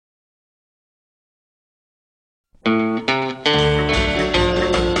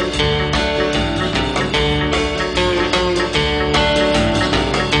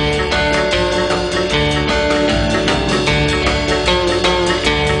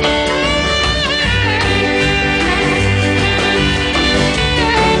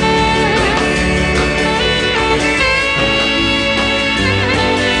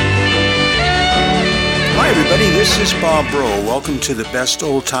is Bob Bro. Welcome to the Best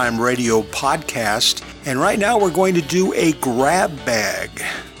Old Time Radio podcast. And right now we're going to do a grab bag,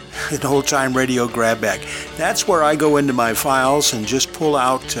 an old time radio grab bag. That's where I go into my files and just pull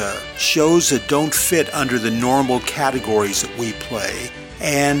out shows that don't fit under the normal categories that we play.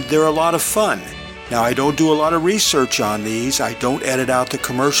 And they're a lot of fun. Now, I don't do a lot of research on these. I don't edit out the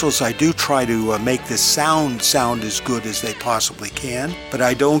commercials. I do try to make the sound as good as they possibly can. But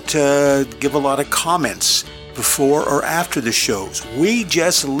I don't give a lot of comments before or after the shows. We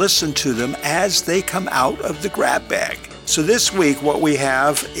just listen to them as they come out of the grab bag. So this week what we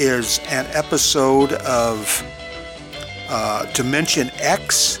have is an episode of Dimension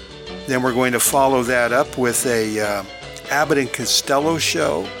X. Then we're going to follow that up with a Abbott and Costello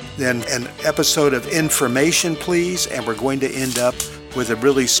show. Then an episode of Information Please. And we're going to end up with a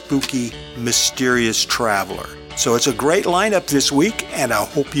really spooky, mysterious traveler. So it's a great lineup this week, and I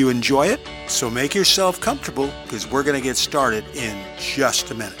hope you enjoy it. So make yourself comfortable, because we're going to get started in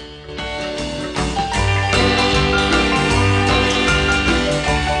just a minute.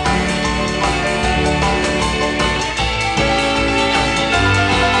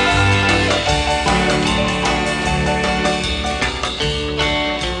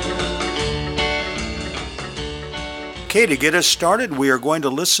 Okay, to get us started, we are going to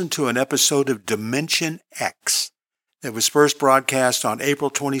listen to an episode of Dimension X that was first broadcast on April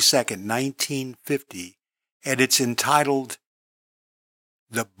 22nd, 1950, and it's entitled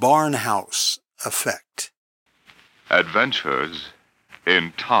The Barnhouse Effect. Adventures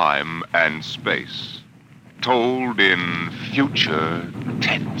in time and space, told in future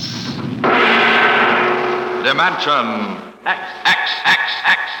tense. Dimension X, X, X,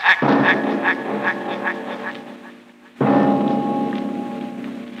 X, X, X, X, X, X, X.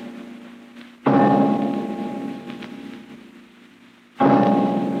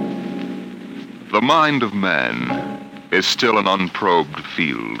 The mind of man is still an unprobed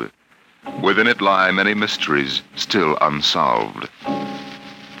field. Within it lie many mysteries still unsolved.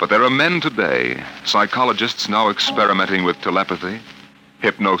 But there are men today, psychologists now experimenting with telepathy,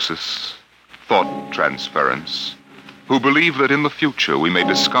 hypnosis, thought transference, who believe that in the future we may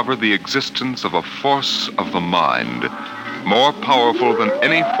discover the existence of a force of the mind more powerful than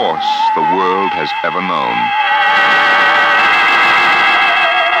any force the world has ever known.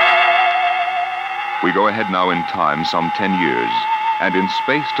 We go ahead now in time some 10 years, and in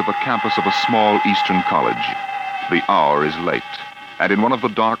space to the campus of a small eastern college. The hour is late, and in one of the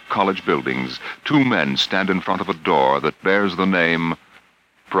dark college buildings, two men stand in front of a door that bears the name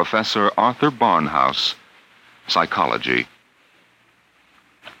Professor Arthur Barnhouse, Psychology.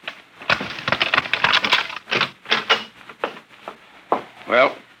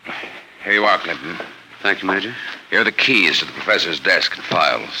 Well, here you are, Clinton. Thank you, Major. Here are the keys to the professor's desk and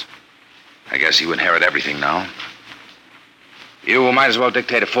files. I guess you inherit everything now. You might as well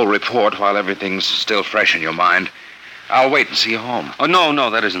dictate a full report while everything's still fresh in your mind. I'll wait and see you home. Oh, no,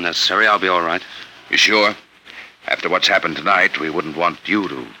 that isn't necessary. I'll be all right. You sure? After what's happened tonight, we wouldn't want you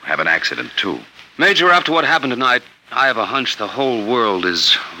to have an accident, too. Major, after what happened tonight, I have a hunch the whole world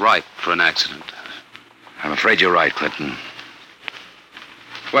is ripe for an accident. I'm afraid you're right, Clinton.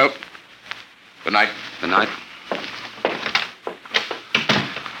 Well, good night. Good night.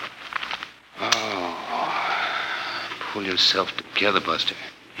 Pull yourself together, Buster.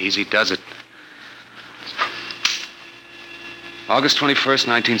 Easy does it. August 21st,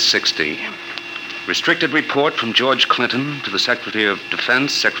 1960. Restricted report from George Clinton to the Secretary of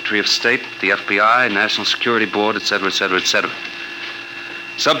Defense, Secretary of State, the FBI, National Security Board, etc., etc., etc.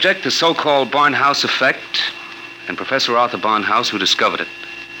 Subject, the so-called Barnhouse effect, and Professor Arthur Barnhouse, who discovered it.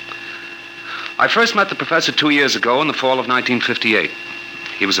 I first met the professor 2 years ago in the fall of 1958.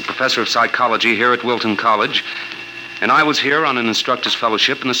 He was a professor of psychology here at Wilton College, and I was here on an instructor's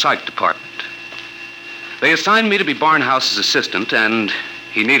fellowship in the psych department. They assigned me to be Barnhouse's assistant, and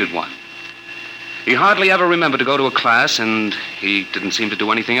he needed one. He hardly ever remembered to go to a class, and he didn't seem to do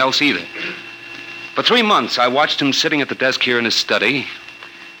anything else either. For 3 months, I watched him sitting at the desk here in his study.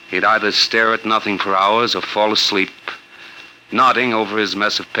 He'd either stare at nothing for hours or fall asleep, nodding over his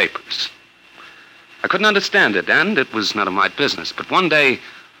mess of papers. I couldn't understand it, and it was none of my business. But one day,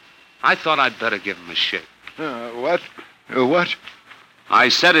 I thought I'd better give him a shake. What? What? I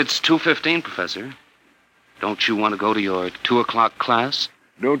said it's 2:15, Professor. Don't you want to go to your 2 o'clock class?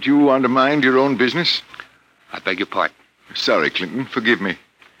 Don't you want to mind your own business? I beg your pardon. Sorry, Clinton. Forgive me.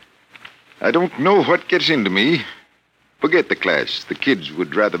 I don't know what gets into me. Forget the class. The kids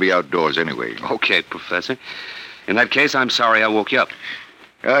would rather be outdoors anyway. Okay, Professor. In that case, I'm sorry I woke you up.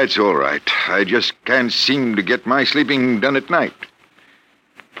 It's all right. I just can't seem to get my sleeping done at night.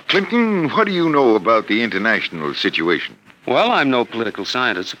 Clinton, what do you know about the international situation? Well, I'm no political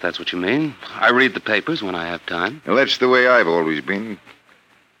scientist, if that's what you mean. I read the papers when I have time. Well, that's the way I've always been.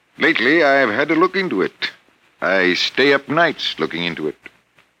 Lately, I've had to look into it. I stay up nights looking into it.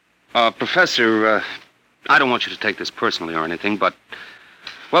 Professor, I don't want you to take this personally or anything, but...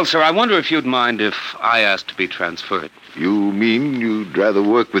 Well, sir, I wonder if you'd mind if I asked to be transferred. You mean you'd rather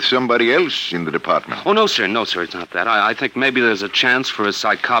work with somebody else in the department? Oh, no, sir. No, sir, it's not that. I think maybe there's a chance for a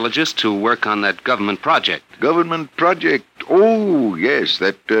psychologist to work on that government project. Government project? Oh, yes,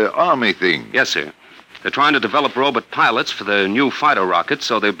 that army thing. Yes, sir. They're trying to develop robot pilots for the new fighter rockets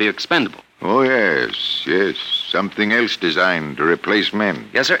so they'll be expendable. Oh, yes. Something else designed to replace men.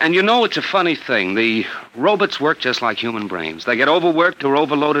 Yes, sir. And you know, it's a funny thing. The robots work just like human brains. They get overworked or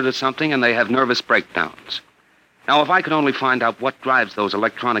overloaded or something, and they have nervous breakdowns. Now, if I could only find out what drives those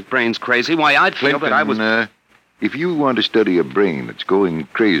electronic brains crazy, why, I'd feel Clinton, that I was... if you want to study a brain that's going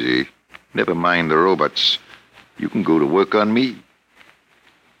crazy, never mind the robots. You can go to work on me.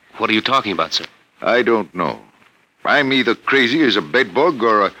 What are you talking about, sir? I don't know. I'm either crazy as a bedbug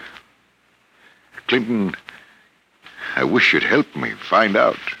or a... Clinton, I wish you'd help me find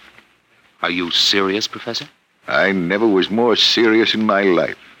out. Are you serious, Professor? I never was more serious in my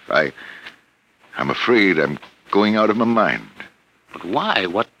life. I'm afraid I'm going out of my mind. But why?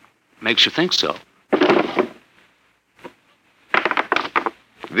 What makes you think so?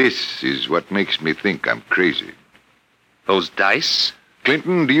 This is what makes me think I'm crazy. Those dice?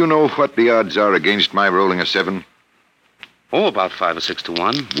 Clinton, do you know what the odds are against my rolling a 7? Oh, about 5 or 6 to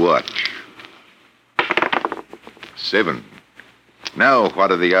 1. Watch. 7. Now,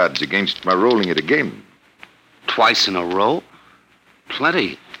 what are the odds against my rolling it again? Twice in a row?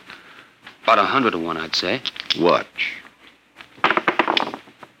 Plenty. About 100 to 1, I'd say. Watch.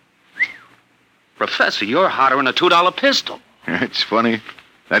 Professor, you're hotter than a $2 pistol. It's funny.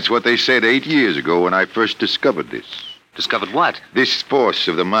 That's what they said 8 years ago when I first discovered this. Discovered what? This force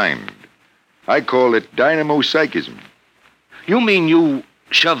of the mind. I call it dynamo-psychism. You mean you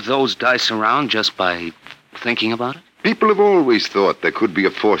shove those dice around just by thinking about it? People have always thought there could be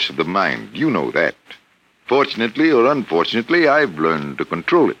a force of the mind. You know that. Fortunately or unfortunately, I've learned to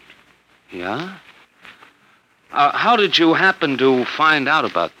control it. Yeah? How did you happen to find out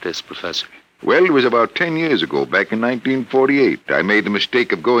about this, Professor? Well, it was about 10 years ago, back in 1948. I made the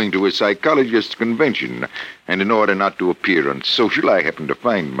mistake of going to a psychologist's convention, and in order not to appear unsocial, I happened to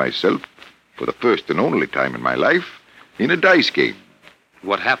find myself, for the first and only time in my life, in a dice game.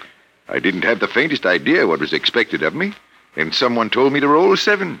 What happened? I didn't have the faintest idea what was expected of me, and someone told me to roll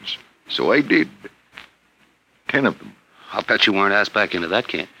 7s. So I did. 10 of them. I'll bet you weren't asked back into that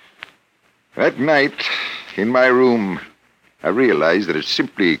game. That night, in my room, I realized that it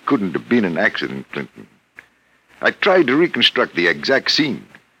simply couldn't have been an accident, Clinton. I tried to reconstruct the exact scene,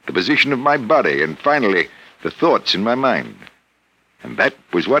 the position of my body, and finally, the thoughts in my mind. And that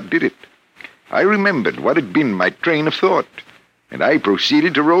was what did it. I remembered what had been my train of thought, and I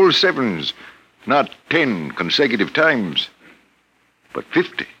proceeded to roll 7s, not 10 consecutive times, but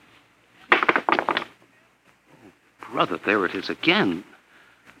 50. Brother, there it is again.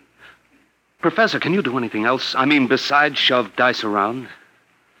 Professor, can you do anything else? I mean, besides shove dice around?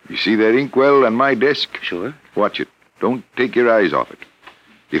 You see that inkwell on my desk? Sure. Watch it. Don't take your eyes off it.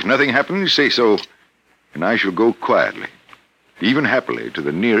 If nothing happens, say so, and I shall go quietly, even happily, to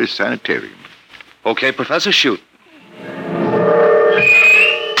the nearest sanitarium. Okay, Professor, shoot.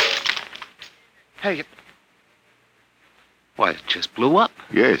 Hey, why, it just blew up.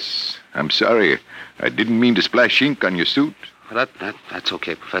 Yes, I'm sorry. I didn't mean to splash ink on your suit. Well, that's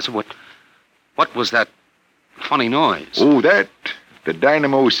okay, Professor. What was that funny noise? Oh, that? The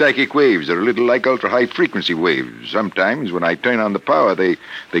dynamo psychic waves are a little like ultra-high frequency waves. Sometimes, when I turn on the power, they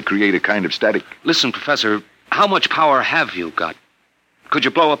create a kind of static. Listen, Professor, how much power have you got? Could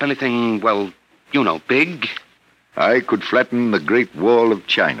you blow up anything, well, you know, big? I could flatten the Great Wall of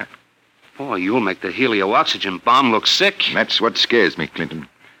China. Boy, you'll make the helio-oxygen bomb look sick. That's what scares me, Clinton.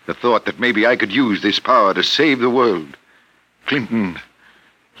 The thought that maybe I could use this power to save the world. Clinton,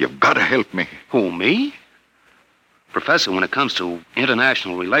 you've got to help me. Who, me? Professor, when it comes to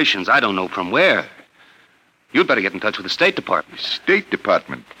international relations, I don't know from where. You'd better get in touch with the State Department. State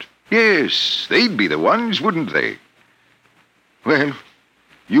Department? Yes, they'd be the ones, wouldn't they? Well,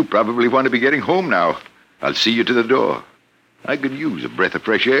 you probably want to be getting home now. I'll see you to the door. I could use a breath of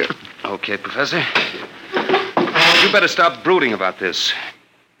fresh air. Okay, Professor. You better stop brooding about this.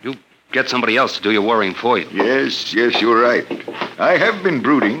 You get somebody else to do your worrying for you. Yes, you're right. I have been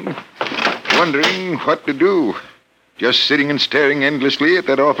brooding, wondering what to do. Just sitting and staring endlessly at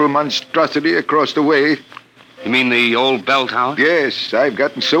that awful monstrosity across the way. You mean the old bell tower? Yes, I've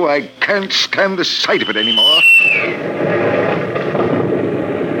gotten so I can't stand the sight of it anymore.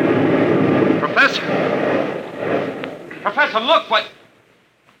 Professor! Professor, look, what...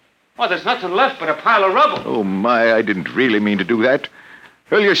 Well, there's nothing left but a pile of rubble. Oh, my, I didn't really mean to do that.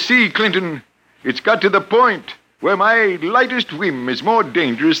 Well, you see, Clinton, it's got to the point where my lightest whim is more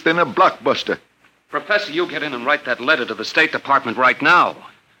dangerous than a blockbuster. Professor, you get in and write that letter to the State Department right now.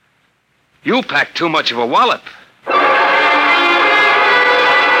 You packed too much of a wallop.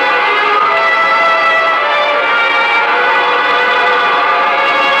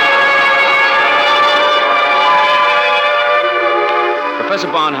 Professor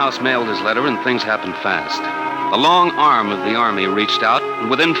Barnhouse mailed his letter, and things happened fast. The long arm of the Army reached out, and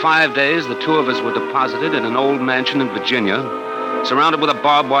within 5 days, the two of us were deposited in an old mansion in Virginia, surrounded with a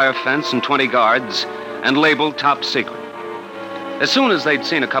barbed wire fence and 20 guards, and labeled top secret. As soon as they'd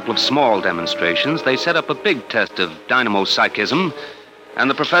seen a couple of small demonstrations, they set up a big test of dynamo psychism, and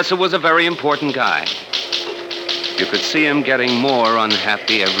the professor was a very important guy. You could see him getting more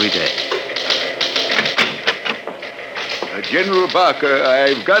unhappy every day. General Barker,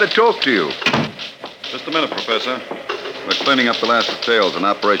 I've got to talk to you. Just a minute, Professor. We're cleaning up the last details in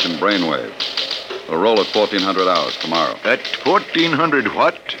Operation Brainwave. We'll roll at 1400 hours tomorrow. At 1400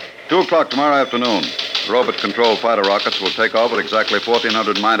 what? 2 o'clock tomorrow afternoon. The robot-controlled fighter rockets will take off at exactly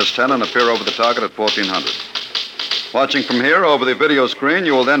 1400 minus 10 and appear over the target at 1400. Watching from here over the video screen,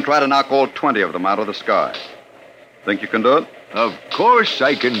 you will then try to knock all 20 of them out of the sky. Think you can do it? Of course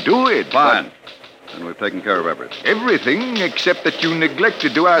I can do it. Fine. And we've taken care of everything. Everything except that you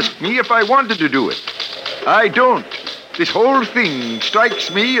neglected to ask me if I wanted to do it. I don't. This whole thing strikes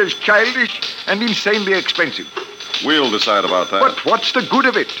me as childish and insanely expensive. We'll decide about that. But what's the good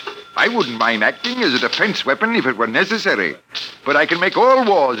of it? I wouldn't mind acting as a defense weapon if it were necessary. But I can make all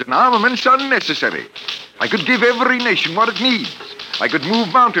wars and armaments unnecessary. I could give every nation what it needs. I could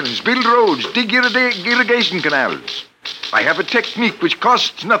move mountains, build roads, dig irrigation canals. I have a technique which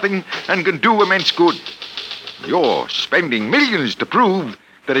costs nothing and can do immense good. You're spending millions to prove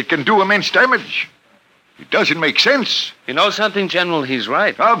that it can do immense damage. It doesn't make sense. You know something, General? He's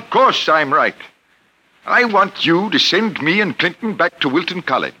right. Of course I'm right. I want you to send me and Clinton back to Wilton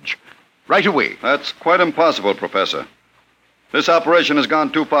College. Right away. That's quite impossible, Professor. This operation has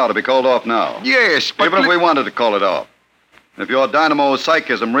gone too far to be called off now. Yes, but... Even if we wanted to call it off. If your dynamo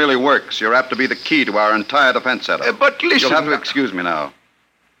psychism really works, you're apt to be the key to our entire defense setup. But listen... You'll have to excuse me now.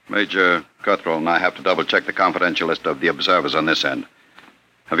 Major Cuthrell and I have to double-check the confidential list of the observers on this end.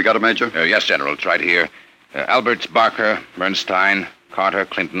 Have you got it, Major? Yes, General. It's right here. Alberts, Barker, Bernstein, Carter,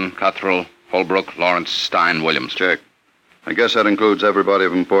 Clinton, Cuthrell, Holbrook, Lawrence, Stein, Williams. Check. I guess that includes everybody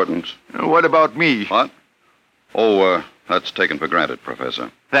of importance. What about me? What? Oh, that's taken for granted,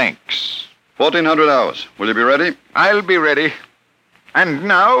 Professor. Thanks. 1400 hours. Will you be ready? I'll be ready. And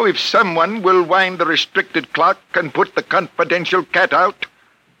now, if someone will wind the restricted clock and put the confidential cat out,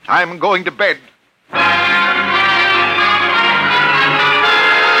 I'm going to bed.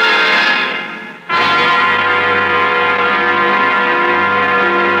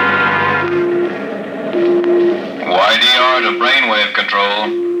 YDR to brainwave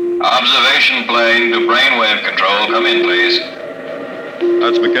control. Observation plane to brainwave control. Come in, please.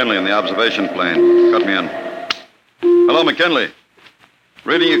 That's McKinley in the observation plane. Cut me in. Hello, McKinley.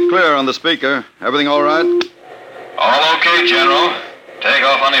 Reading you clear on the speaker. Everything all right? All okay, General.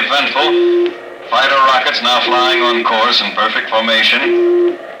 Takeoff uneventful. Fighter rockets now flying on course in perfect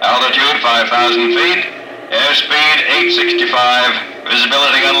formation. Altitude 5,000 feet. Airspeed 865.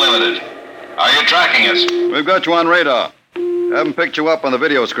 Visibility unlimited. Are you tracking us? We've got you on radar. Haven't picked you up on the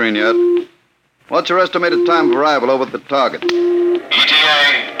video screen yet. What's your estimated time of arrival over at the target?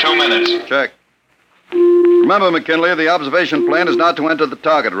 ETA, 2 minutes. Check. Remember, McKinley, the observation plane is not to enter the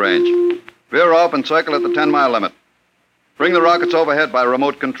target range. Veer off and circle at the 10-mile limit. Bring the rockets overhead by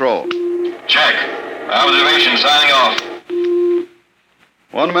remote control. Check. Observation signing off.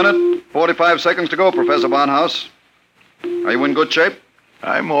 1 minute, 45 seconds to go, Professor Barnhouse. Are you in good shape?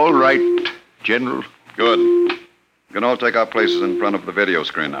 I'm all right, General. Good. You can all take our places in front of the video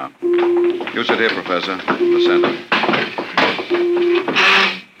screen now. You sit here, Professor, in the center.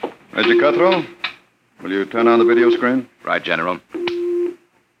 Major Cuthrell, will you turn on the video screen? Right, General.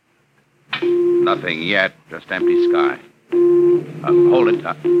 Nothing yet. Just empty sky. Hold it.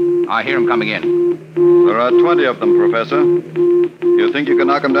 I hear him coming in. There are 20 of them, Professor. You think you can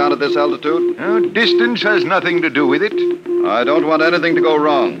knock them down at this altitude? Distance has nothing to do with it. I don't want anything to go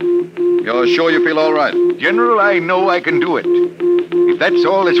wrong. You're sure you feel all right? General, I know I can do it. If that's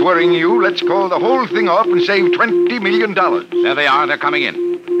all that's worrying you, let's call the whole thing off and save $20 million. There they are. They're coming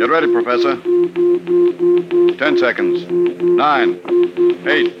in. Get ready, Professor. 10 seconds. 9,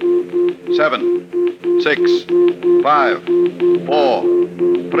 8, 7, 6, 5, 4,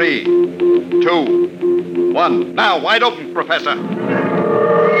 3, 2, 1. Now, wide open, Professor.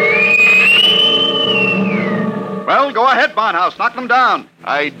 Well, go ahead, Barnhouse. Knock them down.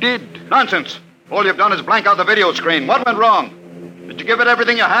 I did. Nonsense. All you've done is blank out the video screen. What went wrong? Did you give it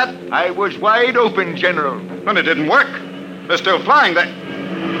everything you had? I was wide open, General. Then it didn't work. They're still flying.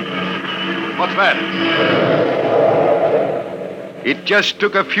 What's that? It just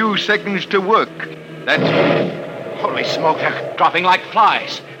took a few seconds to work. That's Holy smoke, they're dropping like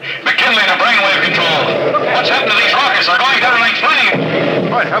flies. McKinley to brainwave control. What's happened to these rockets? They're going down like flame.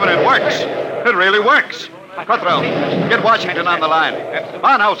 By heaven, it works. It really works. Cuthrell, get Washington on the line.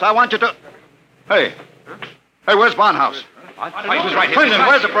 Barnhouse, I want you to... Hey, where's Barnhouse? I thought he was right here. Clinton,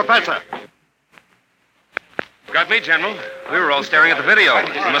 where's the professor? Got me, General. We were all staring at the video.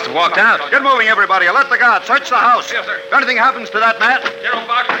 He must have walked out. Get moving, everybody. Let the guard search the house. Yes, sir. If anything happens to that man... General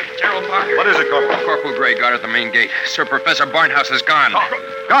Parker. What is it, Corporal? Corporal Gray guard at the main gate. Sir, Professor Barnhouse is gone.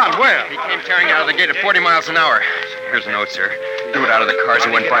 Gone, where? He came tearing out of the gate at 40 miles an hour. Here's a note, sir. Threw it out of the car as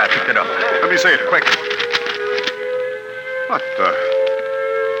he went by. I picked it up. Let me see it, quick. What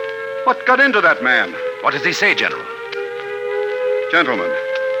got into that man? What does he say, General? Gentlemen,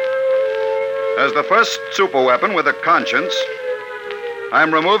 as the first superweapon with a conscience,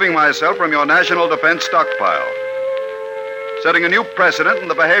 I'm removing myself from your national defense stockpile. Setting a new precedent in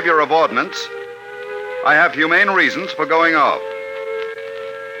the behavior of ordnance, I have humane reasons for going off.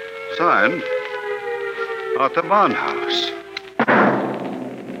 Signed, Arthur Barnhouse.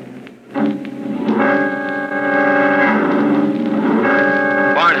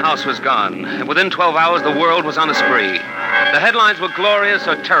 Barnhouse was gone. And within 12 hours, the world was on a spree. The headlines were glorious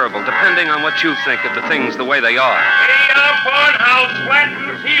or terrible, depending on what you think of the things the way they are. Barnhouse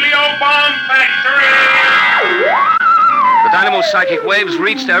flattens helio bomb factory! The Dynamo's psychic waves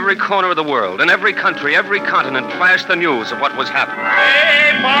reached every corner of the world. In every country, every continent flashed the news of what was happening.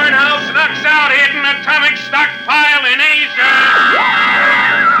 Hey, Barnhouse knocks out hidden atomic stockpile in Asia!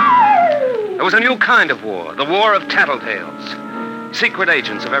 There was a new kind of war, the war of tattletales. Secret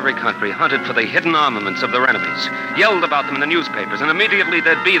agents of every country hunted for the hidden armaments of their enemies, yelled about them in the newspapers, and immediately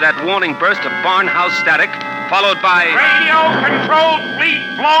there'd be that warning burst of Barnhouse static, followed by... Radio-controlled fleet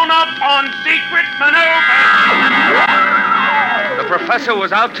blown up on secret maneuver! The professor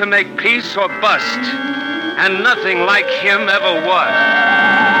was out to make peace or bust, and nothing like him ever was.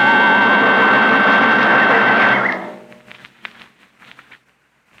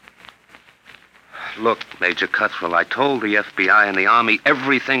 Look, Major Cuthrell, I told the FBI and the Army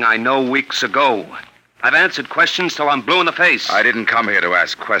everything I know weeks ago. I've answered questions till I'm blue in the face. I didn't come here to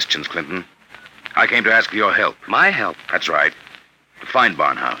ask questions, Clinton. I came to ask for your help. My help? That's right. To find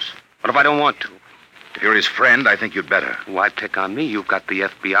Barnhouse. What if I don't want to? If you're his friend, I think you'd better. Why pick on me? You've got the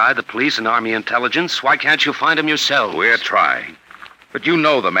FBI, the police, and Army intelligence. Why can't you find him yourselves? We're trying. But you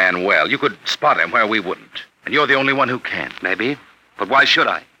know the man well. You could spot him where we wouldn't. And you're the only one who can. Maybe. But why should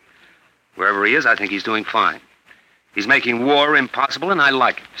I? Wherever he is, I think he's doing fine. He's making war impossible, and I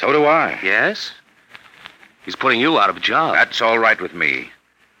like it. So do I. Yes? He's putting you out of a job. That's all right with me.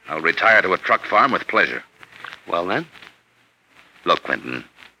 I'll retire to a truck farm with pleasure. Well, then? Look, Clinton,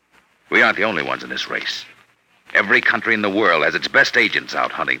 we aren't the only ones in this race. Every country in the world has its best agents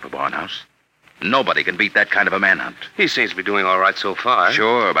out hunting for Barnhouse. Nobody can beat that kind of a manhunt. He seems to be doing all right so far.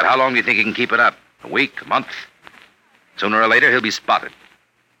 Sure, but how long do you think he can keep it up? A week? A month? Sooner or later, he'll be spotted.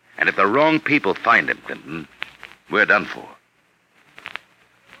 And if the wrong people find him, Clinton, we're done for.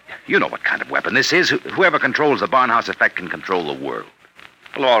 You know what kind of weapon this is. Whoever controls the Barnhouse effect can control the world.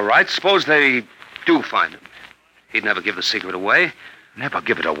 Well, all right. Suppose they do find him. He'd never give the secret away. Never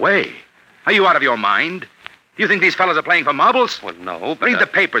give it away? Are you out of your mind? You think these fellows are playing for marbles? Well, no, but... Read the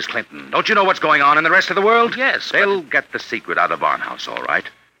papers, Clinton. Don't you know what's going on in the rest of the world? Yes, They'll get the secret out of Barnhouse, all right.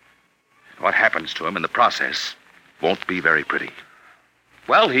 What happens to him in the process won't be very pretty.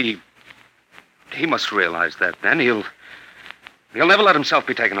 Well, he must realize that, then. He'll never let himself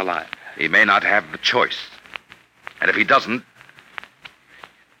be taken alive. He may not have the choice. And if he doesn't,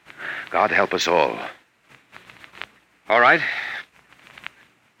 God help us all. All right.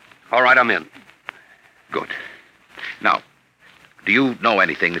 All right, I'm in. Good. Now, do you know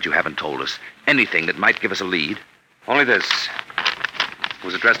anything that you haven't told us? Anything that might give us a lead? Only this. It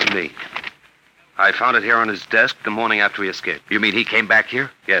was addressed to me. I found it here on his desk the morning after he escaped. You mean he came back here?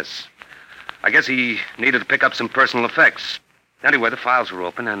 Yes. I guess he needed to pick up some personal effects. Anyway, the files were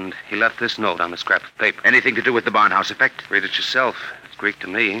open, and he left this note on a scrap of paper. Anything to do with the Barnhouse effect? Read it yourself. It's Greek to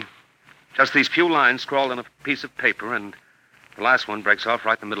me. Just these few lines scrawled on a piece of paper, and The last one breaks off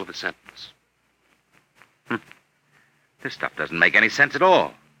right in the middle of the sentence. This stuff doesn't make any sense at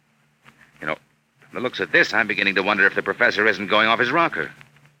all. You know, from the looks of this, I'm beginning to wonder if the professor isn't going off his rocker.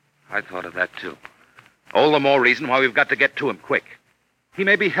 I thought of that, too. All the more reason why we've got to get to him quick. He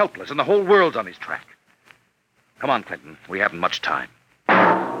may be helpless, and the whole world's on his track. Come on, Clinton. We haven't much time.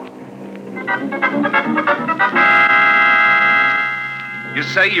 You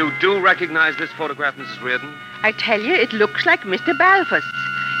say you do recognize this photograph, Mrs. Reardon? I tell you, it looks like Mr. Balfour's.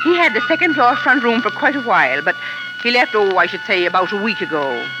 He had the second floor front room for quite a while, but he left, I should say, about a week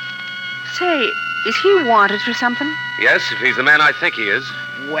ago. Say, is he wanted for something? Yes, if he's the man I think he is.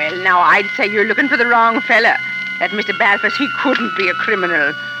 Well, now, I'd say you're looking for the wrong fella. That Mr. Balfour, he couldn't be a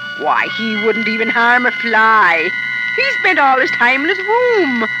criminal. Why, he wouldn't even harm a fly. He spent all his time in his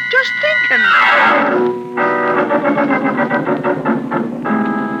room, just thinking.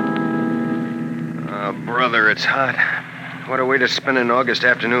 Oh, brother, it's hot. What a way to spend an August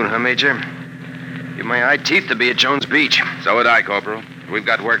afternoon, huh, Major? Give my eye teeth to be at Jones Beach. So would I, Corporal. We've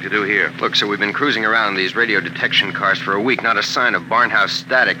got work to do here. Look, sir, we've been cruising around these radio detection cars for a week. Not a sign of Barnhouse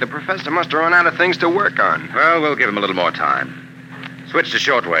static. The professor must have run out of things to work on. Well, we'll give him a little more time. Switch to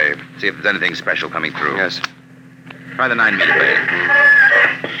shortwave. See if there's anything special coming through. Yes. Try the 9-meter band.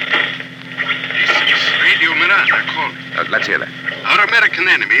 This is Radio Miranda calling. Let's hear that. Our American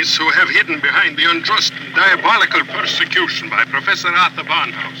enemies who have hidden behind the unjust and diabolical persecution by Professor Arthur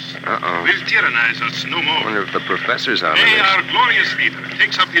Barnhouse will tyrannize us no more. I wonder if the professor's on May this. our glorious leader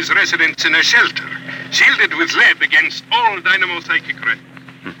takes up his residence in a shelter, shielded with lead against all dynamo-psychic rays.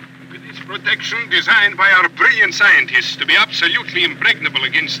 With this protection designed by our brilliant scientists to be absolutely impregnable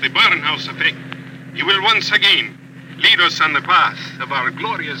against the Barnhouse effect, he will once again lead us on the path of our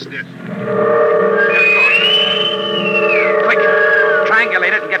glorious death. Quick,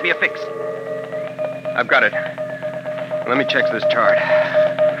 triangulate it and get me a fix. I've got it. Let me check this chart.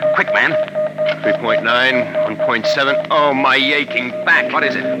 Quick, man. 3.9, 1.7. Oh, my aching back. What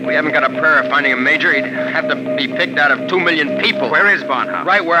is it? We haven't got a prayer of finding a major. He'd have to be picked out of 2 million people. Where is Barnhouse?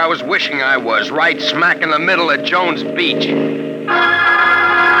 Right where I was wishing I was. Right smack in the middle of Jones Beach.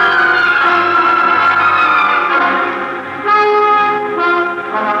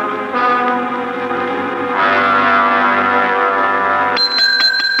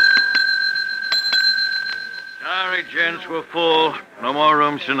 Gents, we're full. No more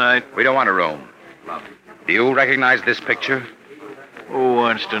rooms tonight. We don't want a room. Do you recognize this picture? Who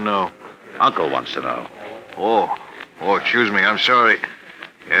wants to know? Uncle wants to know. Oh, excuse me. I'm sorry.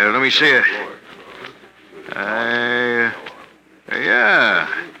 Yeah, let me see it. Yeah,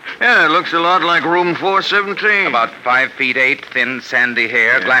 it looks a lot like room 417. About 5 feet 8, thin, sandy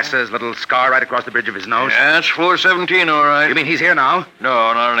hair, glasses, little scar right across the bridge of his nose. Yeah, that's 417, all right. You mean he's here now?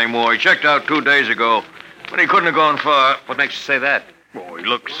 No, not anymore. He checked out 2 days ago. But he couldn't have gone far. What makes you say that? Oh, he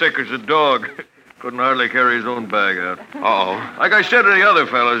looked sick as a dog. Couldn't hardly carry his own bag out. Uh-oh. Like I said to the other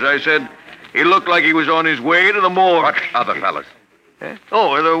fellas, I said he looked like he was on his way to the morgue. What other fellas? Eh?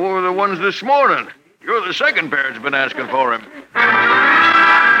 Oh, the ones this morning. You're the second pair that's been asking for him.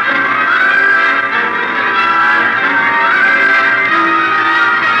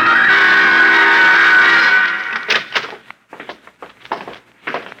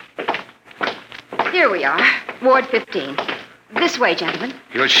 Here we are, Ward 15. This way, gentlemen.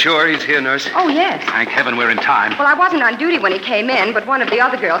 You're sure he's here, nurse? Oh, yes. Thank heaven we're in time. Well, I wasn't on duty when he came in, but one of the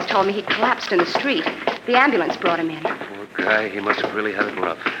other girls told me he'd collapsed in the street. The ambulance brought him in. Poor guy, he must have really had it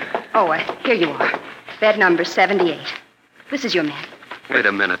rough. Oh, here you are. Bed number 78. This is your man. Wait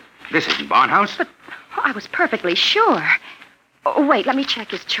a minute. This isn't Barnhouse. But I was perfectly sure. Oh, wait, let me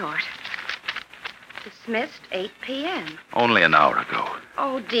check his chart. Dismissed 8 p.m. Only an hour ago.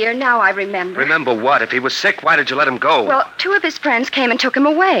 Oh, dear, now I remember. Remember what? If he was sick, why did you let him go? Well, 2 of his friends came and took him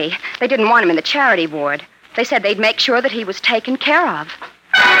away. They didn't want him in the charity ward. They said they'd make sure that he was taken care of.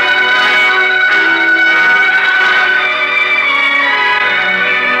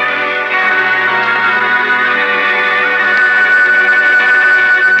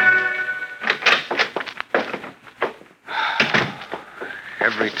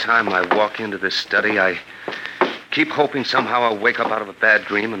 Every time I walk into this study, I keep hoping somehow I'll wake up out of a bad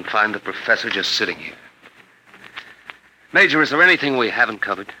dream and find the professor just sitting here. Major, is there anything we haven't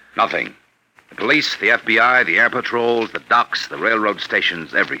covered? Nothing. The police, the FBI, the air patrols, the docks, the railroad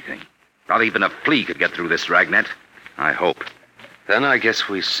stations, everything. Not even a flea could get through this dragnet. I hope. Then I guess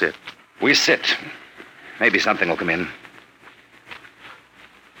we sit. We sit. Maybe something will come in.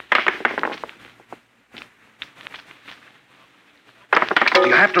 Do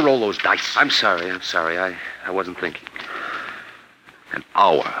you have to roll those dice? I'm sorry. I wasn't thinking. An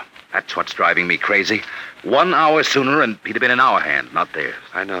hour. That's what's driving me crazy. 1 hour sooner and he'd have been in our hand, not theirs.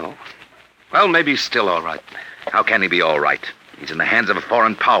 I know. Well, maybe he's still all right. How can he be all right? He's in the hands of a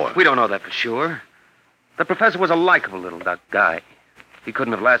foreign power. We don't know that for sure. The professor was a likable little guy. He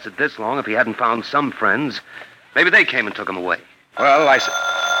couldn't have lasted this long if he hadn't found some friends. Maybe they came and took him away. Well,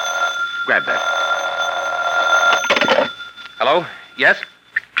 grab that. Hello? Yes?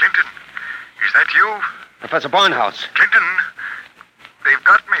 Clinton, is that you? Professor Barnhouse. Clinton, they've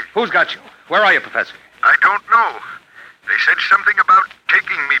got me. Who's got you? Where are you, Professor? I don't know. They said something about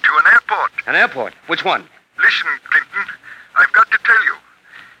taking me to an airport. An airport? Which one? Listen, Clinton, I've got to tell you.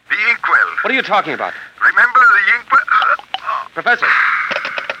 The inkwell. What are you talking about? Remember the inkwell? Professor.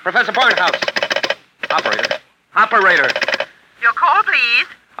 Professor Barnhouse. Operator. Your call, please.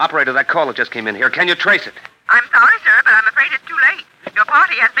 Operator, that caller just came in here. Can you trace it? I'm sorry, sir, but I'm afraid it's too late. Your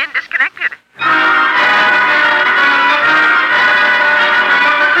party has been disconnected.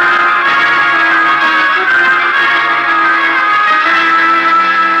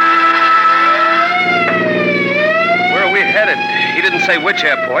 Where are we headed? He didn't say which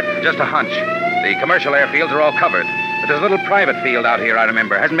airport. Just a hunch. The commercial airfields are all covered. But there's a little private field out here, I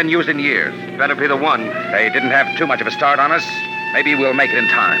remember. Hasn't been used in years. Better be the one. They didn't have too much of a start on us. Maybe we'll make it in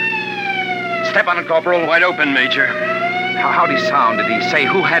time. Step on it, Corporal. Wide open, Major. How'd he sound? Did he say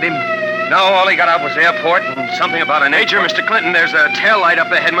who had him? No, all he got out was airport and something about an Major, Mr. Clinton, there's a tail light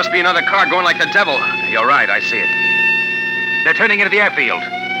up ahead. Must be another car going like the devil. You're right, I see it. They're turning into the airfield.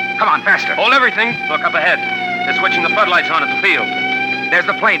 Come on, faster. Hold everything. Look up ahead. They're switching the floodlights on at the field. There's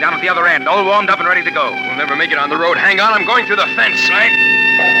the plane down at the other end, all warmed up and ready to go. We'll never make it on the road. Hang on, I'm going through the fence. Right.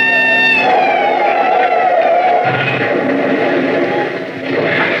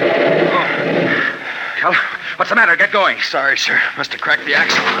 Cal, what's the matter? Get going. Sorry, sir. Must have cracked the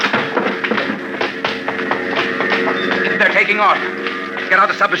axle. They're taking off. Get out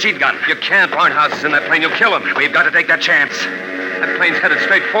the submachine gun. You can't. Barnhouse is in that plane. You'll kill him. We've got to take that chance. That plane's headed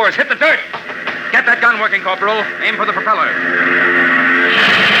straight for us. Hit the dirt. Get that gun working, Corporal. Aim for the propeller.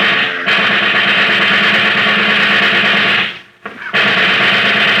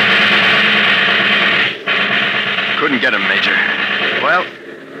 Couldn't get him, Major. Well,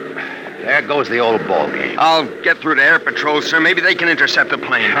 there goes the old ball game. I'll get through to Air Patrol, sir. Maybe they can intercept the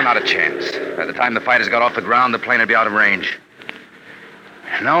plane. No, not a chance. By the time the fighters got off the ground, the plane would be out of range.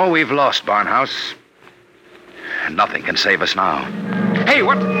 No, we've lost, Barnhouse. Nothing can save us now. Hey,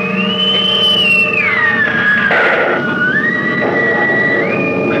 what?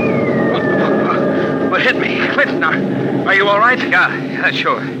 What hit me? Clinton, now, are you all right? Yeah,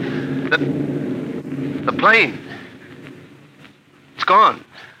 sure. The plane. It's gone.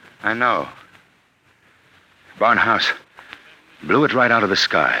 I know. Barnhouse blew it right out of the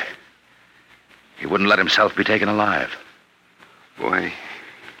sky. He wouldn't let himself be taken alive. Boy,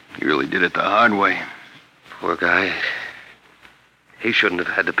 he really did it the hard way. Poor guy. He shouldn't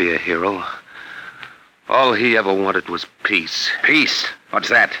have had to be a hero. All he ever wanted was peace. Peace? What's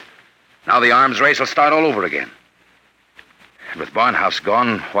that? Now the arms race will start all over again. And with Barnhouse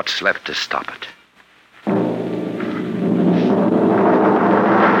gone, what's left to stop it?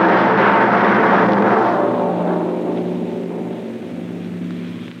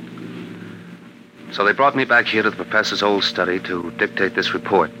 So they brought me back here to the professor's old study to dictate this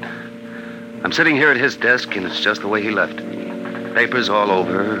report. I'm sitting here at his desk, and it's just the way he left it. Papers all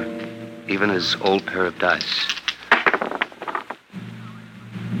over, even his old pair of dice.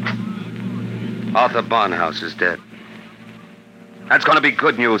 Arthur Barnhouse is dead. That's going to be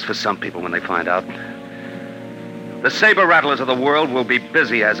good news for some people when they find out. The saber rattlers of the world will be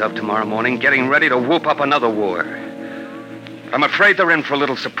busy as of tomorrow morning, getting ready to whoop up another war. But I'm afraid they're in for a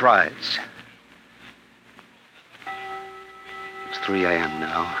little surprise. It's 3 a.m.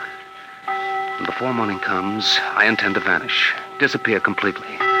 now. And before morning comes, I intend to vanish, disappear completely.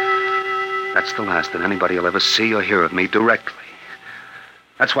 That's the last that anybody will ever see or hear of me directly.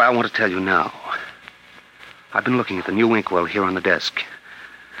 That's why I want to tell you now. I've been looking at the new inkwell here on the desk.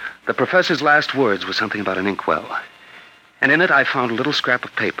 The professor's last words were something about an inkwell. And in it, I found a little scrap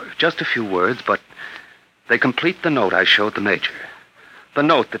of paper. Just a few words, but they complete the note I showed the major. The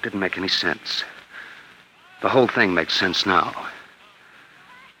note that didn't make any sense. The whole thing makes sense now.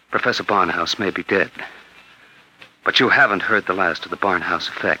 Professor Barnhouse may be dead. But you haven't heard the last of the Barnhouse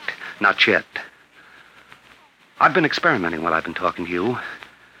effect. Not yet. I've been experimenting while I've been talking to you.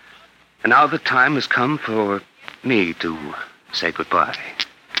 And now the time has come for me to say goodbye.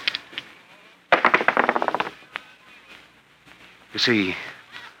 You see,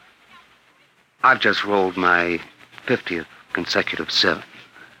 I've just rolled my 50th consecutive 7.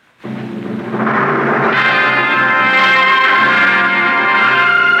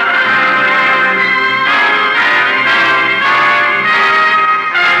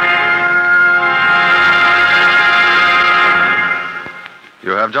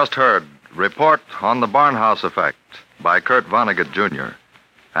 have just heard Report on the Barnhouse Effect by Kurt Vonnegut, Jr.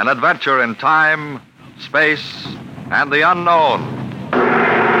 An adventure in time, space, and the unknown.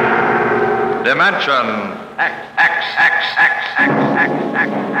 Dimension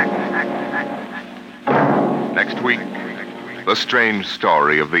Next week, the strange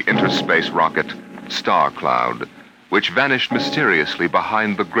story of the interspace rocket Star Cloud, which vanished mysteriously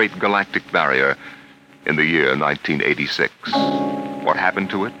behind the Great Galactic Barrier in the year 1986. What happened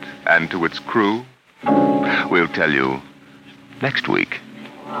to it and to its crew? We'll tell you next week.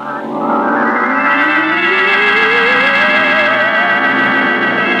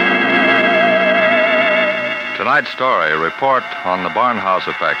 Tonight's story, Report on the Barnhouse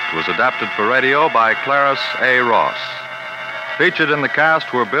Effect, was adapted for radio by Clarice A. Ross. Featured in the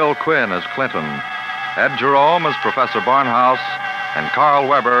cast were Bill Quinn as Clinton, Ed Jerome as Professor Barnhouse, and Carl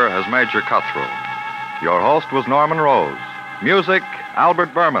Weber as Major Cutthroat. Your host was Norman Rose. Music,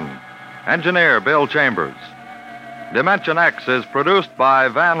 Albert Berman. Engineer, Bill Chambers. Dimension X is produced by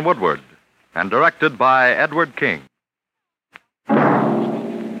Van Woodward and directed by Edward King.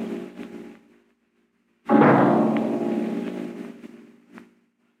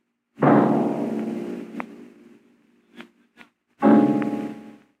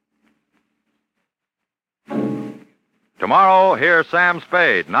 Tomorrow, hear Sam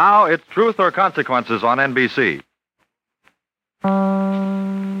Spade. Now it's Truth or Consequences on NBC.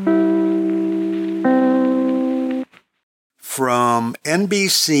 From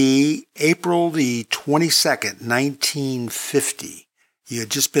NBC, April the 22nd, 1950. You had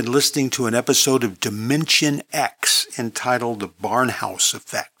just been listening to an episode of Dimension X entitled The Barnhouse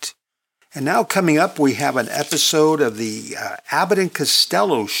Effect. And now coming up, we have an episode of the Abbott and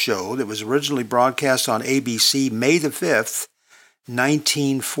Costello show that was originally broadcast on ABC May the 5th,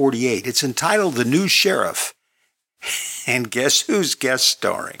 1948. It's entitled The New Sheriff. And guess who's guest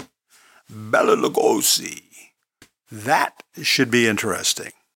starring? Bela Lugosi. That should be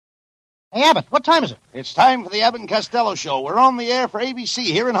interesting. Hey, Abbott, what time is it? It's time for the Abbott and Costello show. We're on the air for ABC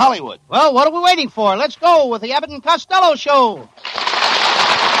here in Hollywood. Well, what are we waiting for? Let's go with the Abbott and Costello show.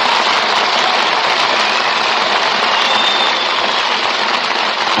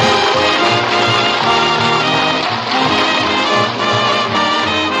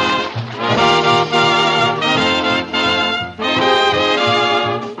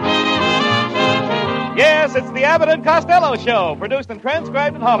 Yes, it's the Abbott and Costello Show, produced and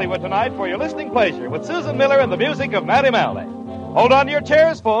transcribed in Hollywood tonight for your listening pleasure with Susan Miller and the music of Matty Malley. Hold on to your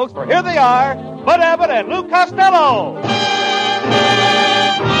chairs, folks, for here they are, Bud Abbott and Lou Costello.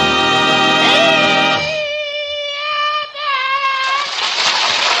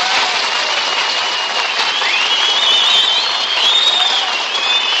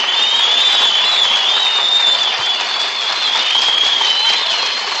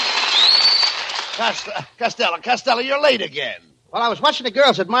 Costello, you're late again. Well, I was watching the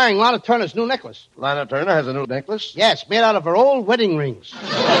girls admiring Lana Turner's new necklace. Lana Turner has a new necklace? Yes, made out of her old wedding rings.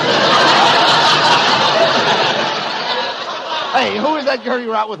 Hey, who is that girl you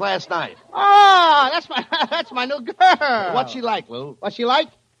were out with last night? Ah, that's my new girl. What's she like, Lou? What's she like?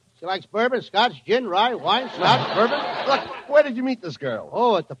 She likes bourbon, scotch, gin, rye, wine, scotch, bourbon. Look, where did you meet this girl?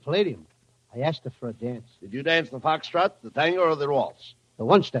 Oh, at the Palladium. I asked her for a dance. Did you dance the foxtrot, the tango, or the waltz? The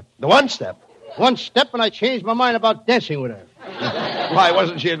one-step. The one-step? One step and I changed my mind about dancing with her. Why,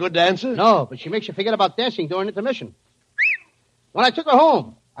 wasn't she a good dancer? No, but she makes you forget about dancing during intermission. When I took her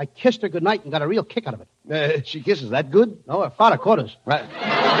home, I kissed her goodnight and got a real kick out of it. She kisses that good? No, her father caught us. Right.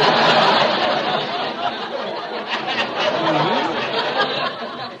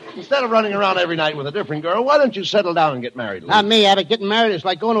 Instead of running around every night with a different girl, why don't you settle down and get married, Lou? Not me, Abbott. Getting married is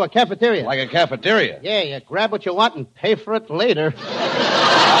like going to a cafeteria. Like a cafeteria? Yeah, you grab what you want and pay for it later.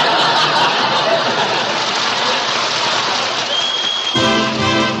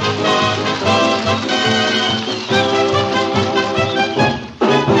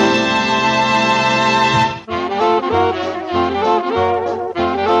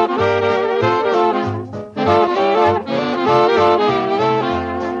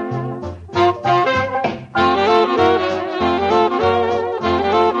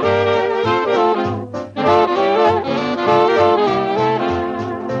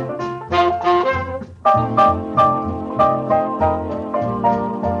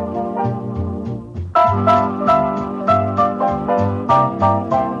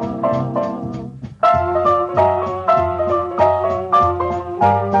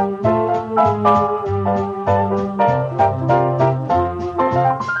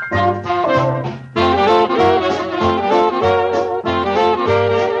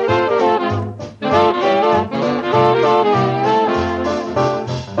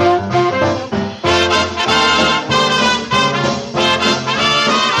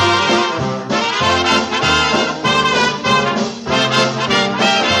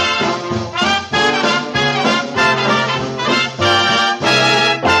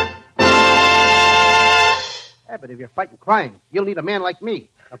 crime. You'll need a man like me.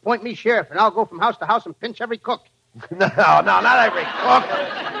 Appoint me sheriff, and I'll go from house to house and pinch every cook. No, not every cook.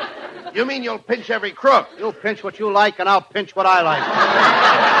 You mean you'll pinch every crook? You'll pinch what you like, and I'll pinch what I like.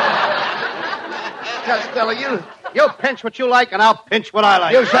 Costello, You'll pinch what you like, and I'll pinch what I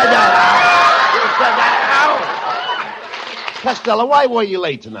like. You said that. You said that. Costello, why were you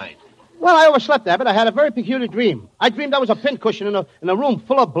late tonight? Well, I overslept, Abbott. I had a very peculiar dream. I dreamed I was a pincushion in a room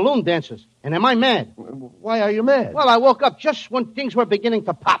full of balloon dancers. And am I mad? Why are you mad? Well, I woke up just when things were beginning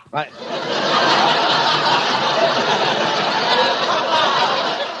to pop.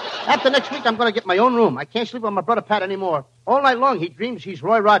 After next week, I'm going to get my own room. I can't sleep with my brother Pat anymore. All night long, he dreams he's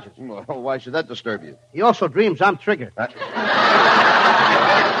Roy Rogers. Well, why should that disturb you? He also dreams I'm Trigger.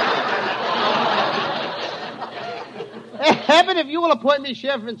 Abbott, if you will appoint me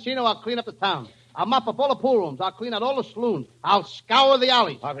Sheriff Encino, I'll clean up the town. I'll mop up all the pool rooms. I'll clean out all the saloons. I'll scour the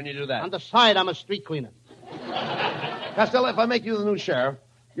alleys. How can you do that? On the side, I'm a street cleaner. Costello, if I make you the new sheriff,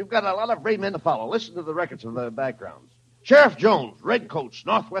 you've got a lot of brave men to follow. Listen to the records of the backgrounds. Sheriff Jones, Redcoats,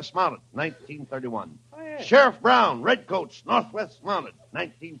 Northwest Mounted, 1931. Oh, yeah. Sheriff Brown, Redcoats, Northwest Mounted,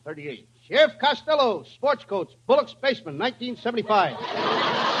 1938. Sheriff Costello, Sports Coats, Bullock's Basement, 1975.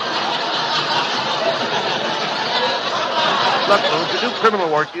 Look, to do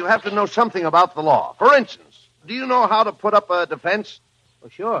criminal work, you have to know something about the law. For instance, do you know how to put up a defense? Well,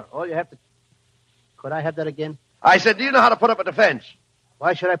 sure. All you have to... Could I have that again? I said, do you know how to put up a defense?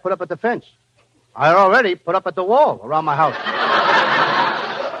 Why should I put up a defense? I already put up at the wall around my house.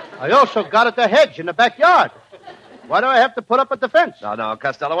 I also got at the hedge in the backyard. Why do I have to put up a defense? No,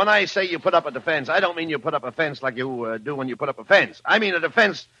 Costello, when I say you put up a defense, I don't mean you put up a fence like you do when you put up a fence. I mean a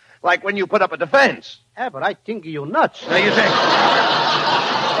defense like when you put up a defense. Yeah, but I think you nuts. Now, you think...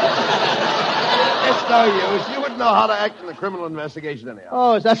 It's no use. You wouldn't know how to act in a criminal investigation anyhow.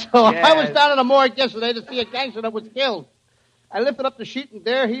 Oh, is that so? Yes. I was down in the morgue yesterday to see a gangster that was killed. I lifted up the sheet, and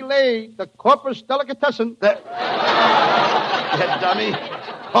there he lay, the corpus delicatessen. Yeah, dummy.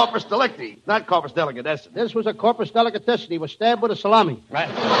 Corpus delicti, not corpus delicatessen. This was a corpus delicatessen. He was stabbed with a salami. Right.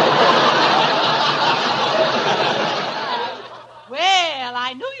 Well,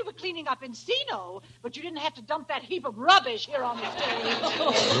 I knew you were cleaning up Encino, but you didn't have to dump that heap of rubbish here on the stage.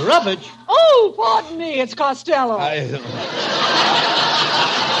 Rubbish? Oh, pardon me, it's Costello.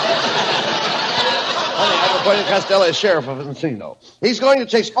 I've appointed Costello as sheriff of Encino. He's going to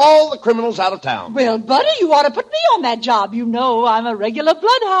chase all the criminals out of town. Well, buddy, you ought to put me on that job. You know I'm a regular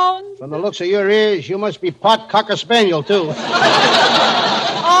bloodhound. From the looks of your ears, you must be part Cocker Spaniel, too.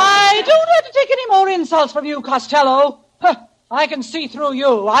 I don't have to take any more insults from you, Costello. Huh, I can see through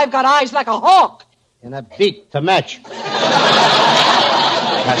you. I've got eyes like a hawk. And a beak to match.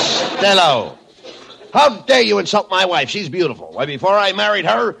 Costello. How dare you insult my wife? She's beautiful. Why, before I married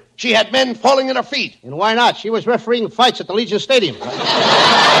her, she had men falling at her feet. And why not? She was refereeing fights at the Legion Stadium. Oh,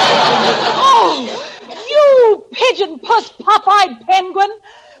 you pigeon-puss, pop-eyed penguin.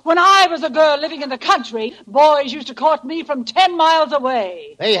 When I was a girl living in the country, boys used to court me from 10 miles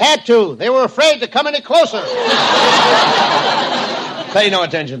away. They had to. They were afraid to come any closer. Pay no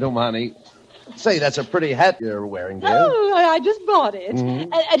attention to him, honey. Say, that's a pretty hat you're wearing, dear. Oh, I just bought it. Mm-hmm.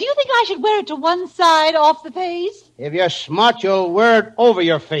 Do you think I should wear it to one side off the face? If you're smart, you'll wear it over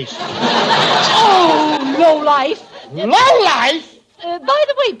your face. Oh, lowlife. Lowlife? By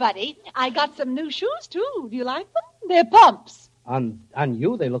the way, buddy, I got some new shoes, too. Do you like them? They're pumps. On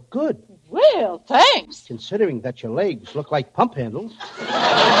you, they look good. Well, thanks. Considering that your legs look like pump handles.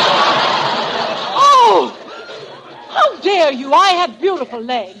 Oh! How dare you? I have beautiful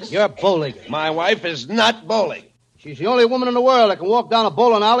legs. You're bow-legged. My wife is not bowling. She's the only woman in the world that can walk down a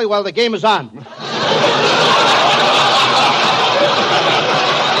bowling alley while the game is on.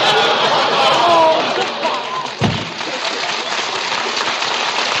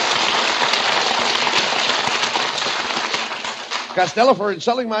 Costello, for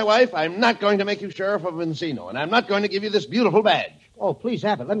insulting my wife, I'm not going to make you sheriff of Encino, and I'm not going to give you this beautiful badge. Oh, please,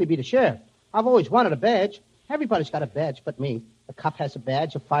 Abbott, let me be the sheriff. I've always wanted a badge. Everybody's got a badge but me. A cop has a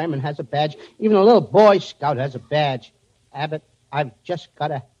badge, a fireman has a badge, even a little Boy Scout has a badge. Abbott, I've just got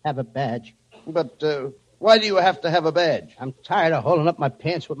to have a badge. But why do you have to have a badge? I'm tired of holding up my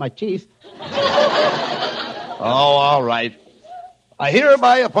pants with my teeth. Oh, all right. I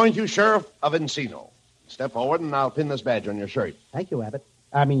hereby appoint you sheriff of Encino. Step forward, and I'll pin this badge on your shirt. Thank you, Abbott.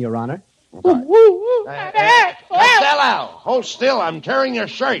 I mean, Your Honor. Costello, hold still. I'm tearing your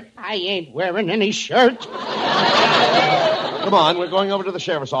shirt. I ain't wearing any shirt. Come on, we're going over to the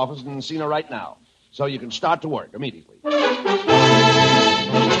sheriff's office in Encino right now, so you can start to work immediately.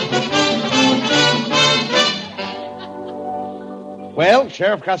 Well,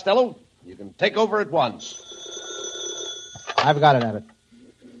 Sheriff Costello, you can take over at once. I've got it, Abbott.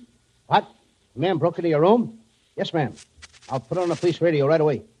 What? The man broke into your room? Yes, ma'am. I'll put it on the police radio right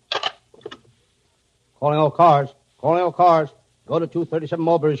away. Calling all cars. Calling all cars. Go to 237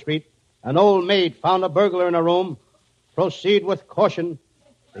 Mulberry Street. An old maid found a burglar in a room. Proceed with caution.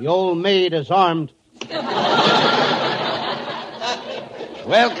 The old maid is armed.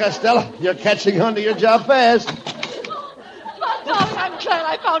 Well, Costello, you're catching on to your job fast. Darling, I'm glad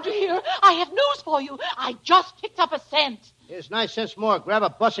I found you here. I have news for you. I just picked up a scent. Here's 9 cents more. Grab a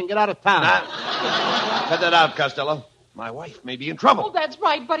bus and get out of town. Cut that out, Costello. My wife may be in trouble. Oh, that's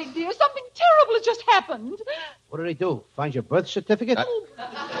right, buddy dear. Something terrible has just happened. What did he do? Find your birth certificate?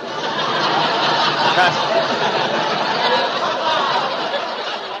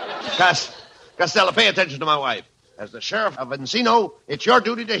 Costello, pay attention to my wife. As the sheriff of Encino, it's your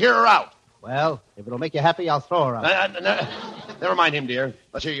duty to hear her out. Well, if it'll make you happy, I'll throw her out. Never mind him, dear.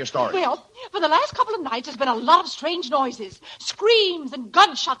 Let's hear your story. Well, for the last couple of nights, there's been a lot of strange noises. Screams and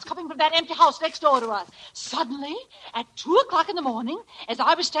gunshots coming from that empty house next door to us. Suddenly, at 2 o'clock in the morning, as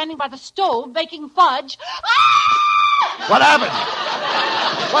I was standing by the stove baking fudge... Ah! What happened?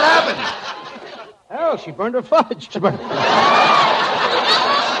 What happened? Oh, she burned her fudge. No,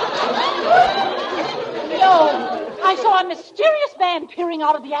 I saw a mysterious man peering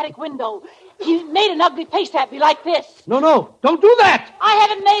out of the attic window. He made an ugly face at me like this. No, don't do that. I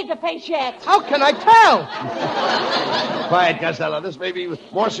haven't made the face yet. How can I tell? Quiet, Costello. This may be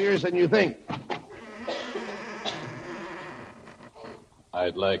more serious than you think.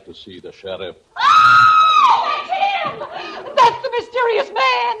 I'd like to see the sheriff. Oh, it's him! That's the mysterious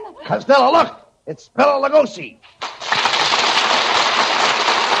man! Costello, look! It's Bela Lugosi.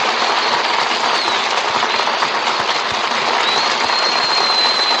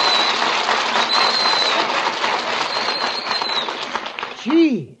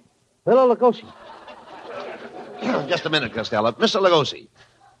 Gee, Bela Lugosi. Just a minute, Costello. Mr. Lugosi,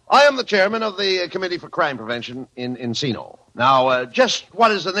 I am the chairman of the Committee for Crime Prevention in Encino. Now, just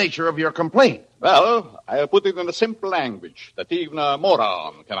what is the nature of your complaint? Well, I put it in a simple language that even a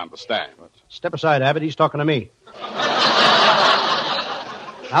moron can understand. Step aside, Abbott. He's talking to me.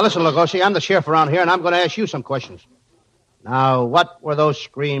 Now, listen, Lugosi, I'm the sheriff around here, and I'm going to ask you some questions. Now, what were those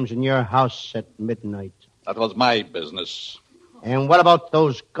screams in your house at midnight? That was my business. And what about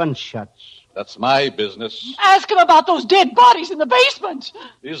those gunshots? That's my business. Ask him about those dead bodies in the basement.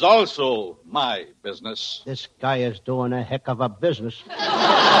 It is also my business. This guy is doing a heck of a business.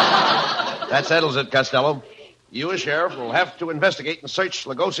 That settles it, Costello. You, as sheriff, will have to investigate and search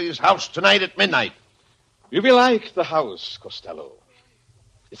Lugosi's house tonight at midnight. You will like the house, Costello.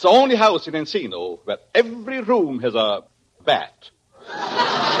 It's the only house in Encino where every room has a bat.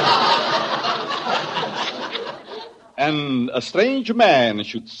 And a strange man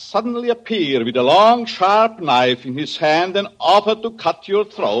should suddenly appear with a long, sharp knife in his hand and offer to cut your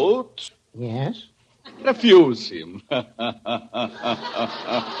throat. Yes? Refuse him.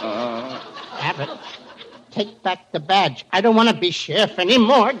 Abbott, take back the badge. I don't want to be sheriff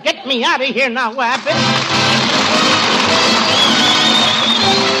anymore. Get me out of here now, Abbott.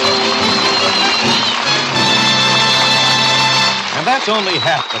 And that's only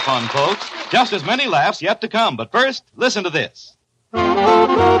half the fun, folks. Just as many laughs yet to come. But first, listen to this.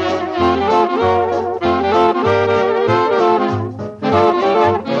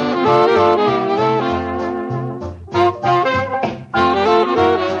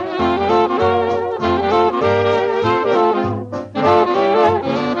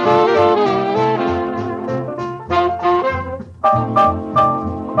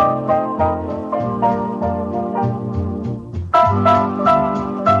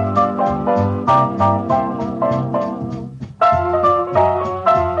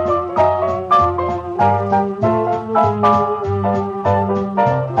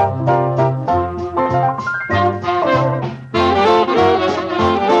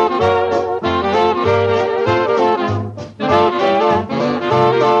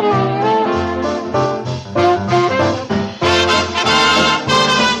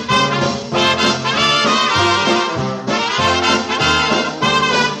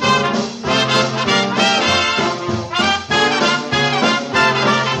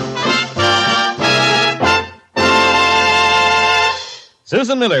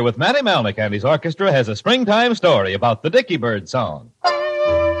 Susan Miller with Matty Malnick and his orchestra has a springtime story about the Dicky Bird song.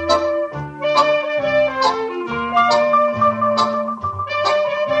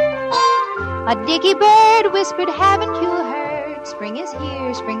 A dicky bird whispered, haven't you heard? Spring is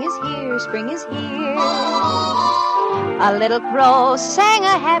here, spring is here, spring is here. A little crow sang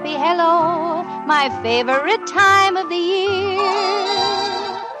a happy hello, my favorite time of the year.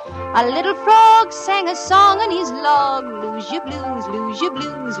 A little frog sang a song on his log, lose your blues, lose your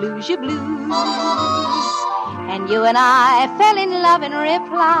blues, lose your blues. And you and I fell in love in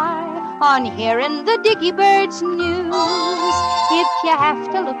reply on hearing the Dicky Bird's news. If you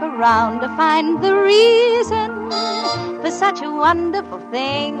have to look around to find the reason for such a wonderful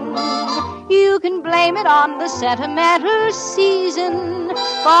thing, you can blame it on the sentimental season.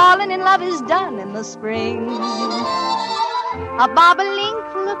 Falling in love is done in the spring. A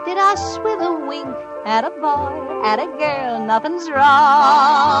bobolink looked at us with a wink. At a boy, at a girl, nothing's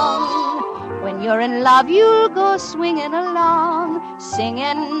wrong. When you're in love, you'll go swinging along,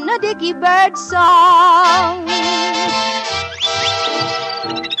 singing a Dicky Bird song.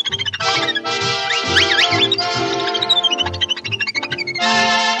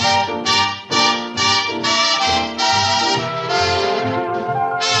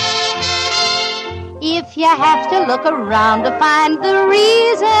 If you have to look around to find the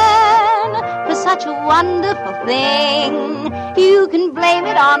reason for such a wonderful thing, you can blame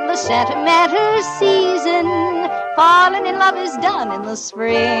it on the sentimental season. Falling in love is done in the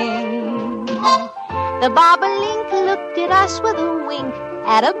spring. The bobolink looked at us with a wink.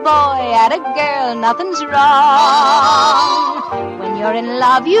 At a boy, at a girl, nothing's wrong. When you're in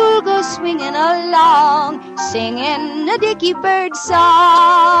love, you'll go swinging along, singing a Dicky Bird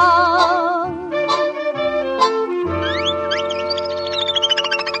song.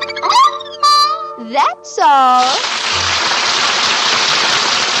 That's all.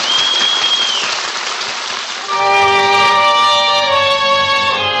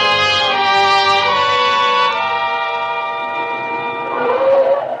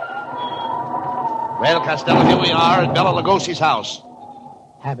 Well, Costello, here we are at Bela Lugosi's house.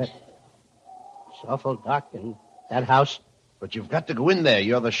 Abbott, it's awful dark in that house. But you've got to go in there.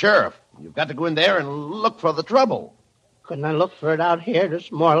 You're the sheriff. You've got to go in there and look for the trouble. Couldn't I look for it out here? There's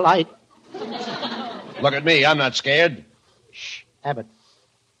more light. Look at me. I'm not scared. Shh, Abbott.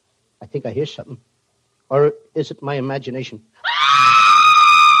 I think I hear something. Or is it my imagination?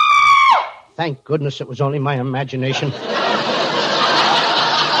 Thank goodness it was only my imagination.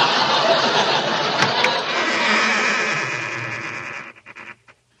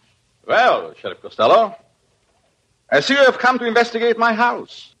 Well, Sheriff Costello, I see you have come to investigate my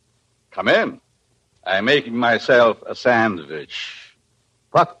house. Come in. I'm making myself a sandwich.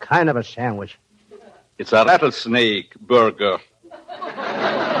 What kind of a sandwich? It's a rattlesnake burger.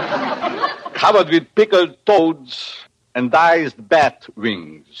 Covered with pickled toads and diced bat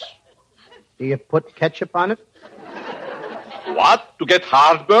wings. Do you put ketchup on it? What? To get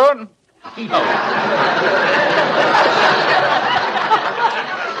heartburn? No.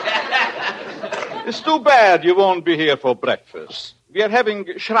 It's too bad you won't be here for breakfast. We are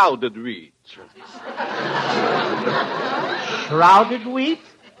having shrouded wheat. Shrouded wheat?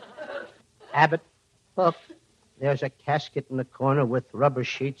 Abbott, look. There's a casket in the corner with rubber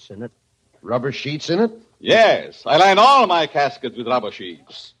sheets in it. Rubber sheets in it? Yes. I line all my caskets with rubber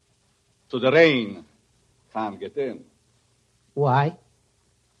sheets. So the rain can't get in. Why?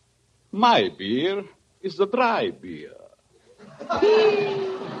 My beer is the dry beer.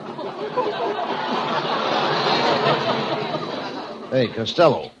 Hey,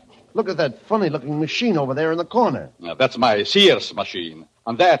 Costello, look at that funny-looking machine over there in the corner. Now, that's my Sears machine.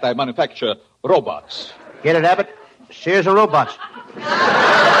 On that, I manufacture robots. Get it, Abbott? Sears and robots.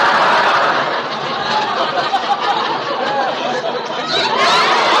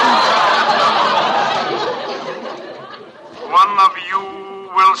 One of you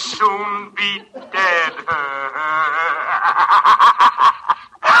will soon be dead.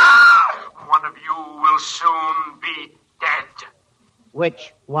 One of you will soon be dead.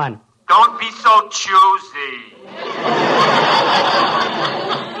 Which one? Don't be so choosy.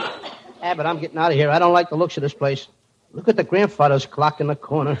 Abbott, I'm getting out of here. I don't like the looks of this place. Look at the grandfather's clock in the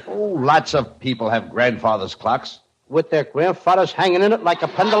corner. Oh, lots of people have grandfather's clocks. With their grandfathers hanging in it like a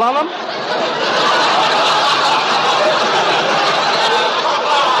pendulum?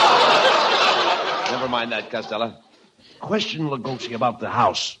 Never mind that, Costello. Question Lugosi about the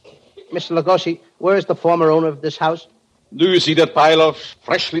house. Mr. Lugosi, where is the former owner of this house? Do you see that pile of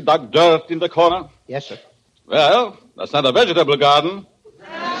freshly dug dirt in the corner? Yes, sir. Well, that's not a vegetable garden.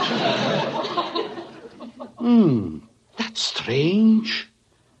 That's strange.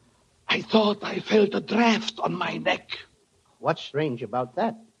 I thought I felt a draft on my neck. What's strange about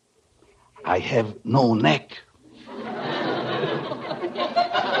that? I have no neck.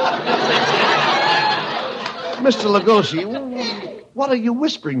 Mr. Lugosi, what are you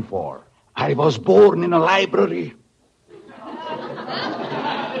whispering for? I was born in a library.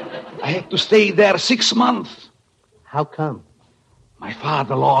 I had to stay there 6 months. How come? My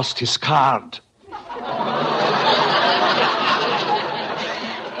father lost his card.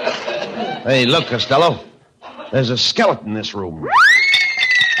 Hey, look, Costello. There's a skeleton in this room.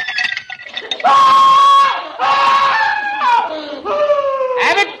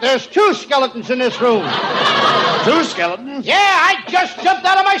 Abbott, there's 2 skeletons in this room. 2 skeletons? Yeah, I just jumped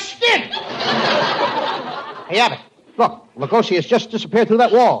out of my skin. Hey, Abbott, look. Lugosi has just disappeared through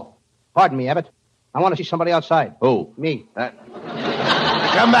that wall. Pardon me, Abbott. I want to see somebody outside. Who? Me.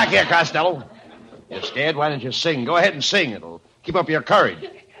 Come back here, Costello. You're scared? Why don't you sing? Go ahead and sing. It'll keep up your courage.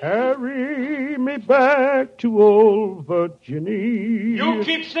 Carry me back to old Virginia. You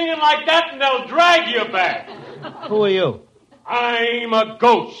keep singing like that and they'll drag you back. Who are you? I'm a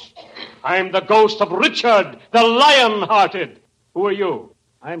ghost. I'm the ghost of Richard, the lion-hearted. Who are you?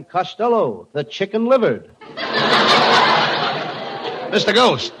 I'm Costello, the chicken-livered. Mr.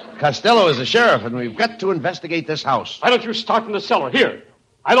 Ghost, Costello is the sheriff, and we've got to investigate this house. Why don't you start from the cellar? Here.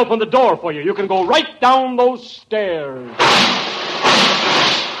 I'll open the door for you. You can go right down those stairs.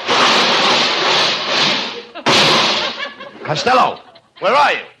 Costello, where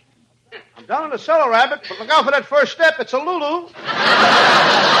are you? I'm down in the cellar, Abbott, but look out for that first step. It's a Lulu.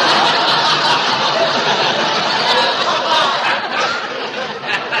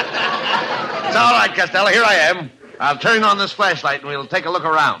 It's all right, Costello. Here I am. I'll turn on this flashlight, and we'll take a look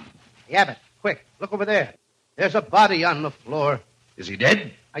around. Hey, Abbott, quick. Look over there. There's a body on the floor. Is he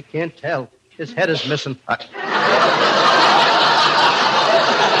dead? I can't tell. His head is missing.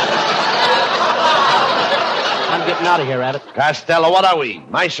 I'm getting out of here, Abbott. Costello, what are we?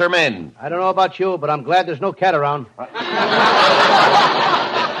 Mice or men? I don't know about you, but I'm glad there's no cat around.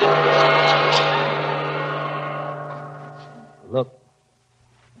 Look.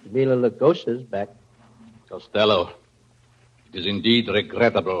 Mila Lugosa's back. Costello, it is indeed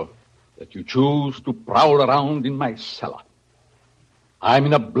regrettable that you choose to prowl around in my cellar. I'm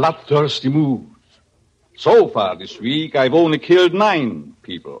in a bloodthirsty mood. So far this week, I've only killed 9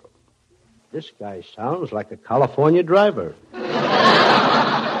 people. This guy sounds like a California driver.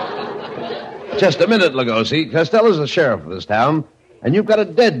 Just a minute, Lugosi. Costello's the sheriff of this town, and you've got a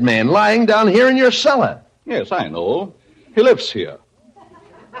dead man lying down here in your cellar. Yes, I know. He lives here.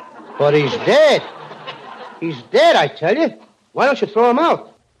 But he's dead. He's dead, I tell you. Why don't you throw him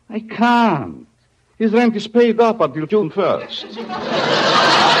out? I can't. His rent is paid up until June 1st.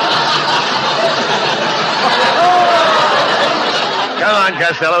 Come on,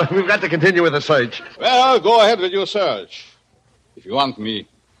 Costello. We've got to continue with the search. Well, go ahead with your search. If you want me,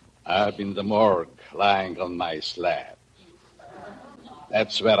 I'm in the morgue, lying on my slab.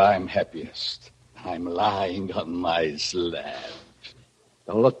 That's where I'm happiest. I'm lying on my slab.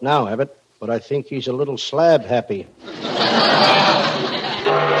 Don't look now, Abbott, but I think he's a little slab happy.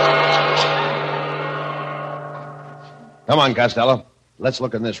 Come on, Costello. Let's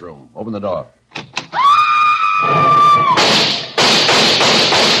look in this room. Open the door.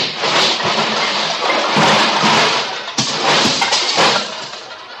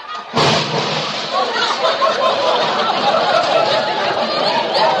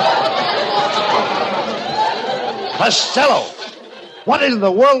 Costello! What in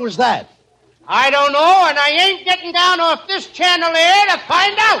the world was that? I don't know, and I ain't getting down off this chandelier to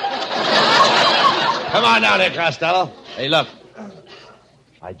find out. Come on down here, Costello. Hey, look.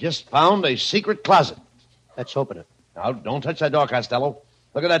 I just found a secret closet. Let's open it. Now, don't touch that door, Costello.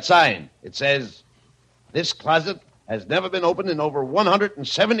 Look at that sign. It says, "This closet has never been opened in over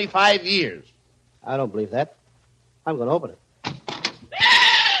 175 years. I don't believe that. I'm going to open it.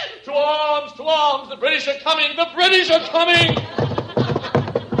 To arms, to arms! The British are coming! The British are coming!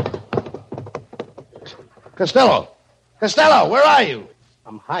 Costello! Costello, where are you?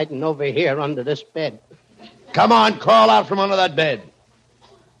 I'm hiding over here under this bed. Come on, crawl out from under that bed.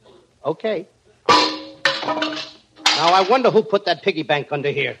 Okay. Now, I wonder who put that piggy bank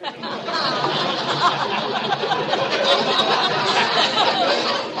under here.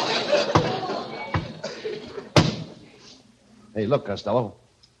 Hey, look, Costello.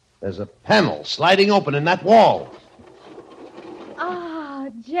 There's a panel sliding open in that wall. Ah,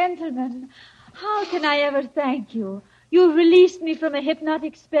 gentlemen, how can I ever thank you? You released me from a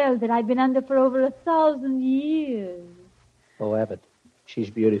hypnotic spell that I'd been under for over 1,000 years. Oh, Abbott, she's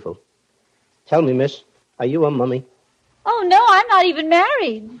beautiful. Tell me, miss, are you a mummy? Oh, no, I'm not even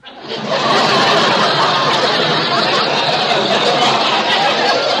married.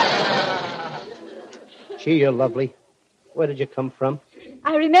 Gee, you're lovely. Where did you come from?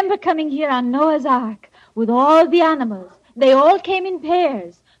 I remember coming here on Noah's Ark with all the animals. They all came in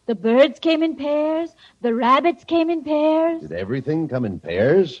pairs. The birds came in pairs. The rabbits came in pairs. Did everything come in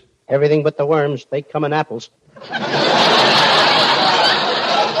pairs? Everything but the worms. They come in apples.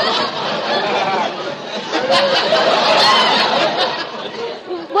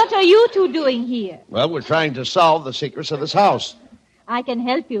 What are you two doing here? Well, we're trying to solve the secrets of this house. I can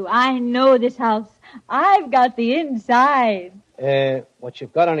help you. I know this house. I've got the inside. What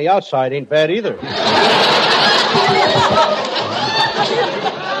you've got on the outside ain't bad either.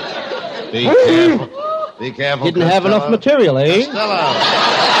 Be careful. Be careful. Didn't have enough material, eh?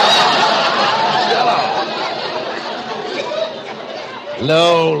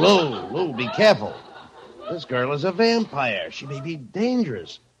 Costello. Lou, be careful. This girl is a vampire. She may be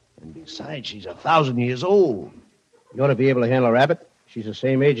dangerous. And besides, she's 1,000 years old. You ought to be able to handle a rabbit. She's the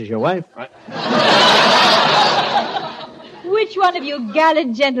same age as your wife. Which one of you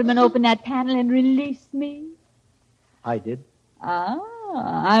gallant gentlemen opened that panel and released me? I did.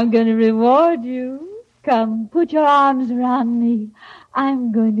 I'm going to reward you. Come, put your arms around me.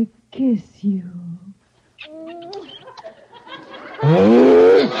 I'm going to kiss you.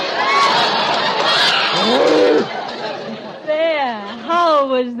 There. How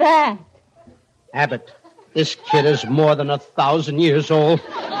was that? Abbott, this kid is more than 1,000 years old.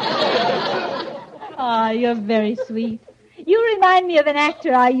 You're very sweet. You remind me of an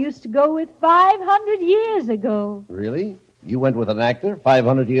actor I used to go with 500 years ago. Really? You went with an actor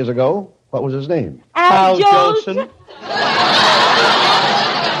 500 years ago? What was his name? Al Jolson.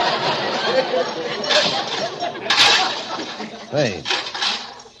 Hey,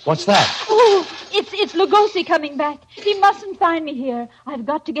 what's that? Oh, it's Lugosi coming back. He mustn't find me here. I've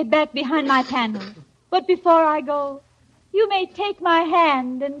got to get back behind my panel. But before I go, you may take my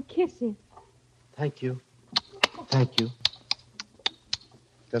hand and kiss it. Thank you. Thank you.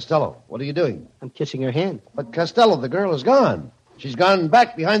 Costello, what are you doing? I'm kissing her hand. But Costello, the girl is gone. She's gone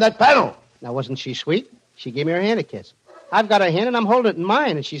back behind that panel. Now, wasn't she sweet? She gave me her hand a kiss. I've got her hand, and I'm holding it in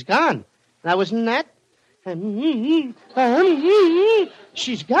mine, and she's gone. Now, wasn't that?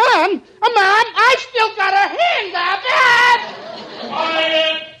 She's gone. Mom, I still got her hand up.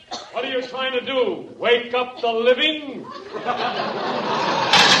 Quiet! What are you trying to do? Wake up the living?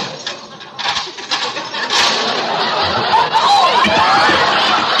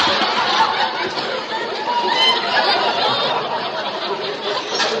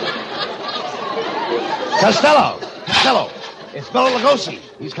 Costello! It's Bela Lugosi.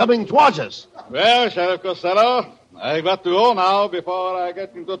 He's coming towards us. Well, Sheriff Costello, I've got to go now before I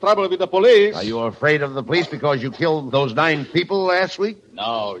get into trouble with the police. Are you afraid of the police because you killed those 9 people last week?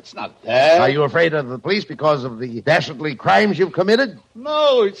 No, it's not that. Are you afraid of the police because of the dastardly crimes you've committed?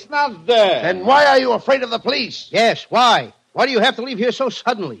 No, it's not that. Then why are you afraid of the police? Yes, why? Why do you have to leave here so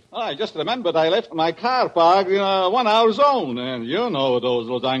suddenly? I just remembered I left my car parked in a 1-hour zone, and you know those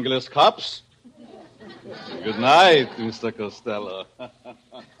Los Angeles cops. Good night, Mr. Costello.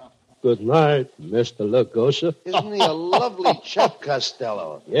 Good night, Mr. Lugosi. Isn't he a lovely chap,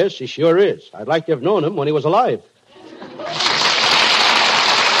 Costello? Yes, he sure is. I'd like to have known him when he was alive.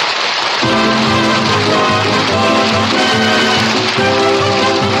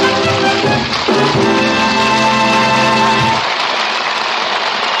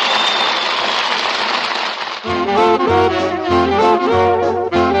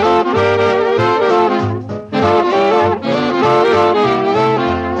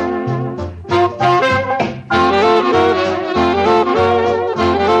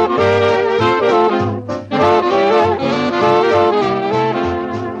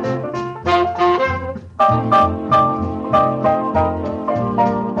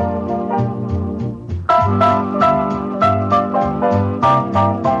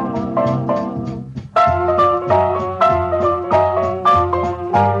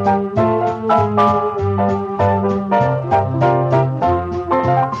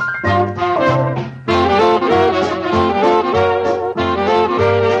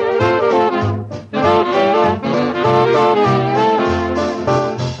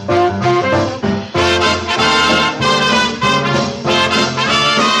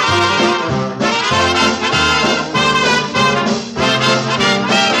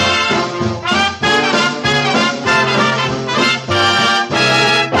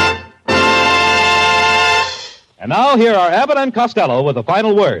 Now, here are Abbott and Costello with the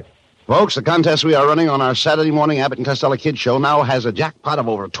final word. Folks, the contest we are running on our Saturday morning Abbott and Costello Kids Show now has a jackpot of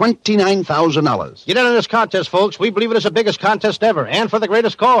over $29,000. Get in on this contest, folks. We believe it is the biggest contest ever, and for the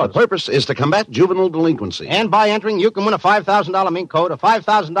greatest cause. The purpose is to combat juvenile delinquency. And by entering, you can win a $5,000 mink coat, a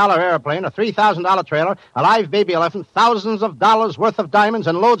 $5,000 airplane, a $3,000 trailer, a live baby elephant, thousands of dollars worth of diamonds,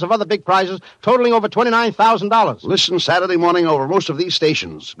 and loads of other big prizes, totaling over $29,000. Listen Saturday morning over most of these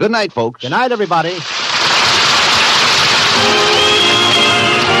stations. Good night, folks. Good night, everybody.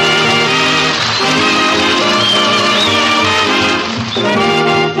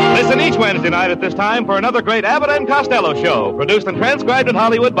 Listen in each Wednesday night at this time for another great Abbott and Costello show, produced and transcribed in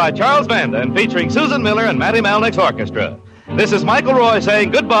Hollywood by Charles Vanda and featuring Susan Miller and Matty Malnick's orchestra. This is Michael Roy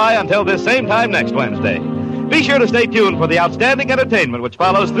saying goodbye until this same time next Wednesday. Be sure to stay tuned for the outstanding entertainment which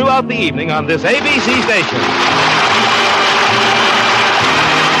follows throughout the evening on this ABC station.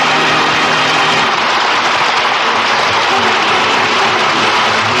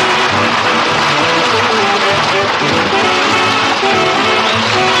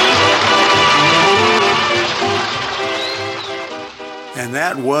 And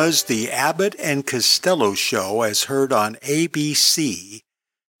that was the Abbott and Costello show as heard on ABC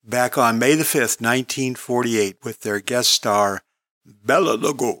back on May the 5th, 1948 with their guest star, Bela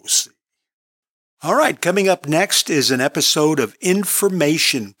Lugosi. All right, coming up next is an episode of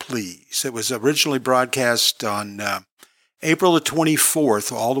Information Please. It was originally broadcast on April the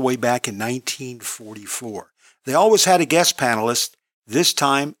 24th, all the way back in 1944. They always had a guest panelist. This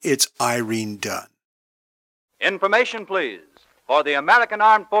time, it's Irene Dunn. Information Please. For the American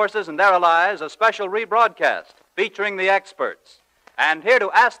Armed Forces and their allies, a special rebroadcast featuring the experts. And here to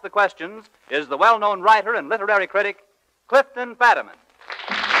ask the questions is the well-known writer and literary critic, Clifton Fadiman.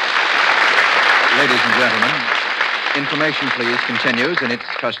 Ladies and gentlemen, Information Please continues in its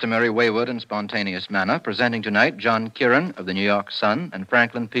customary wayward and spontaneous manner, presenting tonight John Kieran of the New York Sun and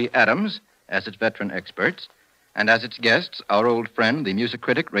Franklin P. Adams as its veteran experts, and as its guests, our old friend, the music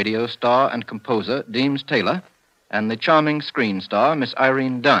critic, radio star, and composer, Deems Taylor, and the charming screen star, Miss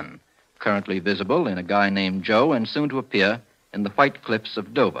Irene Dunn, currently visible in A Guy Named Joe and soon to appear in The White Cliffs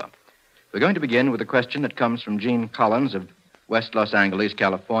of Dover. We're going to begin with a question that comes from Gene Collins of West Los Angeles,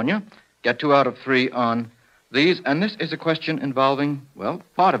 California. Get 2 out of 3 on these, and this is a question involving, well,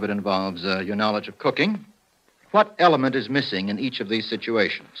 part of it involves your knowledge of cooking. What element is missing in each of these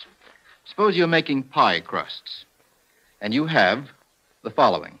situations? Suppose you're making pie crusts, and you have the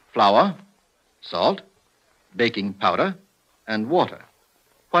following: flour, salt, baking powder, and water.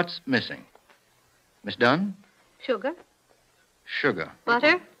 What's missing? Miss Dunn? Sugar, Sugar.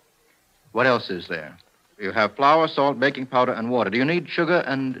 butter. What else is there? You have flour, salt, baking powder, and water. Do you need sugar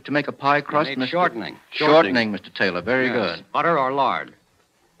and to make a pie crust, You need Mr. shortening. Shortening, Mr. Taylor. Very Yes. good. Butter or lard?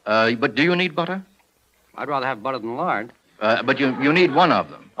 But do you need butter? I'd rather have butter than lard. But you need one of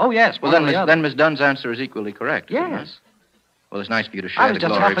them. Oh, yes. Well, one or the other. then Miss Dunn's answer is equally correct. isn't it? Yes. Well, it's nice for you to share I the was just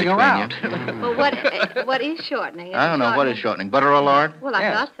glory helping between her out. you. Well, what is shortening? I don't know. What is shortening? Butter or lard? Well, I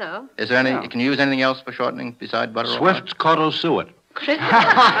Yes. thought so. Is there any? Can you use anything else for shortening besides butter or lard? Swift's Cotto Suet.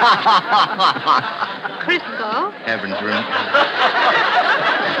 Crisco. Heavens,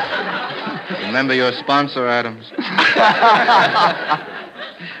 remember your sponsor, Adams.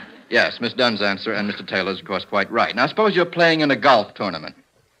 Yes, Miss Dunn's answer and Mr. Taylor's, of course, quite right. Now, suppose you're playing in a golf tournament,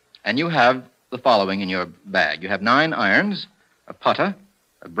 and you have the following in your bag. You have 9 irons, a putter,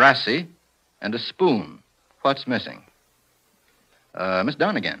 a brassy, and a spoon. What's missing? Miss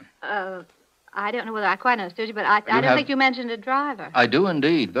Dunn again. I don't know whether I quite understood you, but I don't have- think you mentioned a driver. I do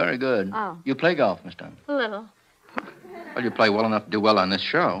indeed. Very good. Oh. You play golf, Miss Dunn? A little. Well, you play well enough to do well on this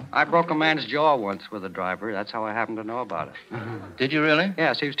show. I broke a man's jaw once with a driver. That's how I happened to know about it. Did you really?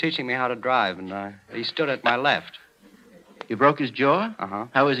 Yes, he was teaching me how to drive, and he stood at my left. You broke his jaw? Uh-huh.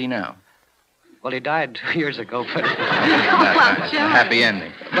 How is he now? Well, he died 2 years ago, but... That's a happy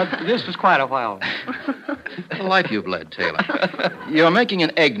ending. But this was quite a while. The life you've led, Taylor. You're making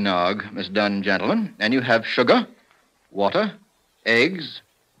an eggnog, Miss Dunn, gentlemen, and you have sugar, water, eggs,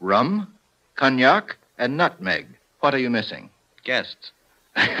 rum, cognac, and nutmeg. What are you missing? Guests.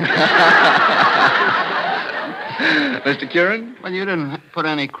 Mr. Kieran? Well, you didn't put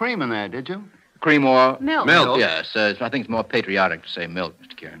any cream in there, did you? Cream or... Milk. Milk, yes. I think it's more patriotic to say milk,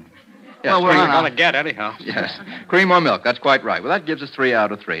 Mr. Kieran. Yes, Well, we're cream- on a get anyhow. Yes. Cream or milk, that's quite right. Well, that gives us 3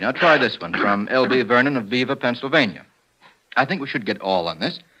 out of 3. Now, try this one from L.B. Vernon of Viva, Pennsylvania. I think we should get all on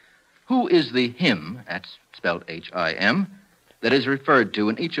this. Who is the him, that's spelled H-I-M, that is referred to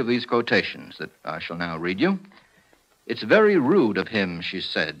in each of these quotations that I shall now read you? It's very rude of him, she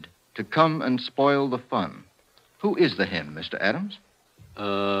said, to come and spoil the fun. Who is the him, Mr. Adams?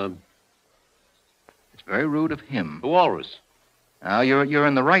 It's very rude of him. The walrus. Now, you're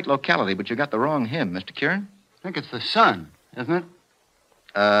in the right locality, but you got the wrong him, Mr. Kieran. I think it's the sun, isn't it?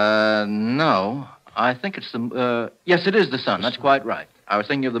 No. I think it's the... yes, it is the sun. That's quite right. I was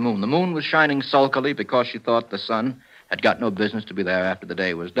thinking of the moon. The moon was shining sulkily because she thought the sun had got no business to be there after the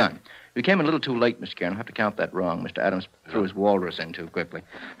day was done. You came a little too late, Mr. Kieran. I'll have to count that wrong. Mr. Adams threw his walrus in too quickly.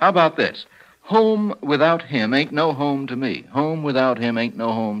 How about this? Home without him ain't no home to me. Home without him ain't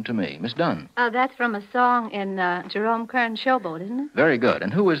no home to me. Miss Dunn. That's from a song in Jerome Kern's Showboat, isn't it? Very good.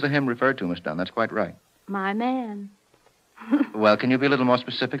 And who is the him referred to, Miss Dunn? That's quite right. My man. Well, can you be a little more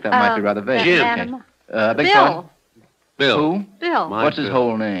specific? That might be rather vague. Jim. Big Bill. pardon? Bill. Who? Bill. What's his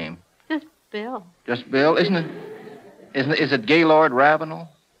whole name? Just Bill. Just Bill? Is it Gaylord Ravenel?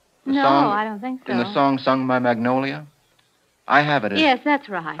 The No, song- I don't think so. In the song sung by Magnolia? I have it as... Yes, that's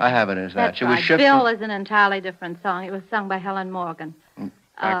right. I have it as that. That's Should we right. shift Bill from- is an entirely different song. It was sung by Helen Morgan.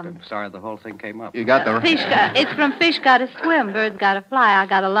 I'm sorry the whole thing came up. You got the... It's from Fish Gotta Swim, Birds Gotta Fly. I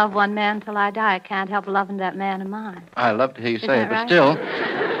gotta love one man till I die. I can't help loving that man of mine. I love to hear you Isn't say that it, but right?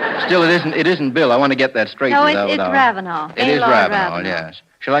 still, it isn't Bill. I want to get that straight. No, it's Ravenel. It is Gaylord Ravenel, yes.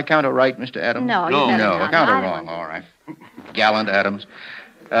 Shall I count it right, Mr. Adams? No, you better No, not. I count it I don't wrong. All right. Gallant Adams.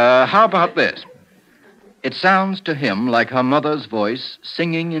 How about this? It sounds to him like her mother's voice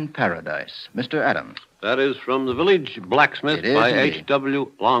singing in paradise. Mr. Adams. That is from The Village Blacksmith It is by indeed.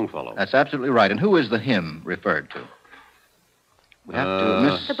 H.W. Longfellow. That's absolutely right. And who is the hymn referred to? We have to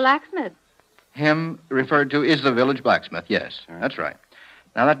miss The blacksmith. him referred to is the village blacksmith. Yes, that's right.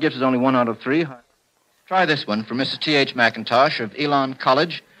 Now that gives us only 1 out of 3. Try this one from Mrs. T.H. McIntosh of Elon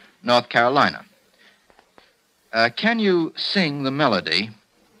College, North Carolina. Can you sing the melody?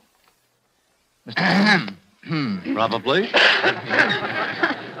 Mr. Probably.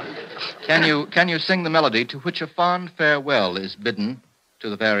 Can you sing the melody to which a fond farewell is bidden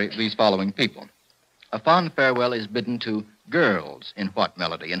to these following people? A fond farewell is bidden to girls in what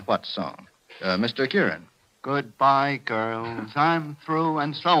melody, in what song? Mr. Kieran. Goodbye, girls. I'm through,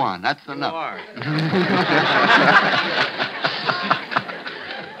 and so on. That's enough.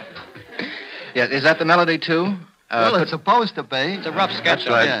 Yeah, is that the melody too? Well, it's supposed to be. It's a rough sketch. That's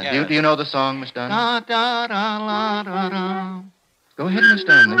right. Yeah. Do you know the song, Miss Dunn? Da, da, da, la, da, da. Go ahead, Miss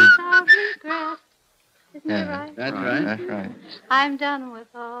Dunn. Without regret. Isn't it right? That's right. That's right. I'm done with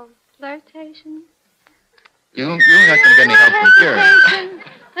all flirtation. You're not going to get any help from Kieran. Hesitation.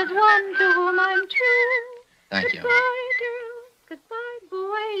 There's one to whom I'm true. Thank you. Goodbye, girls. Goodbye,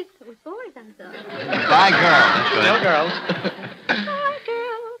 boys. With boys, I'm done. Goodbye, girls. No girls. Goodbye,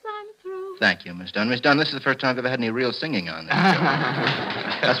 girls. I'm through. Thank you, Miss Dunn. Miss Dunn, this is the first time I've ever had any real singing on this.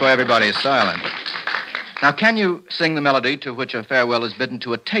 That's why everybody is silent. Now, can you sing the melody to which a farewell is bidden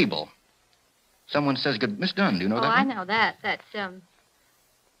to a table? Someone says good. Miss Dunn, do you know that I one? know that. That's from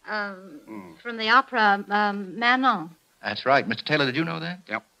the opera Manon. That's right. Mr. Taylor, did you know that?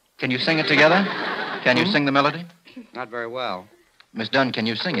 Yep. Can you sing it together? Can you sing the melody? Not very well. Miss Dunn, can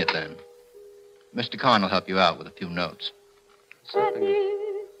you sing it then? Mr. Kahn will help you out with a few notes.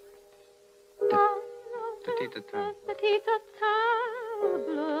 Petite table. Petite table.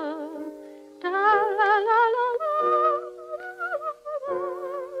 Da la la la la.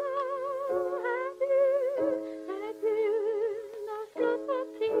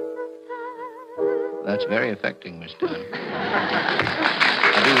 That's very affecting, Miss Dunn.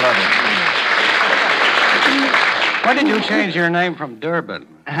 I do love it. When did you change your name from Durbin?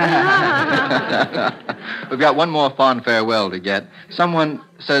 We've got one more fond farewell to get. Someone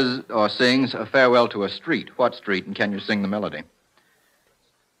says or sings a farewell to a street. What street, and can you sing the melody?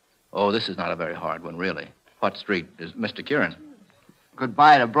 Oh, this is not a very hard one, really. What street is Mr. Kieran?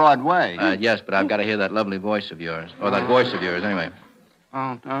 Goodbye to Broadway. Yes, but I've got to hear that lovely voice of yours. Or that voice of yours, anyway.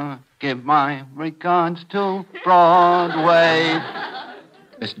 Give my regards to Broadway.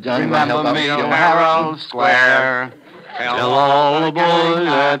 Mr. Dunn, Remember me to Herald Square. Tell all the boys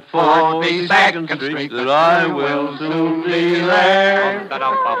at 42nd Street that I will soon be there.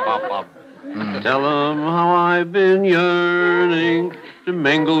 Tell them how I've been yearning to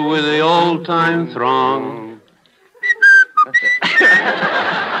mingle with the old-time throng.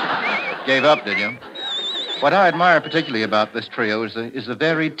 Gave up, did you? What I admire particularly about this trio is the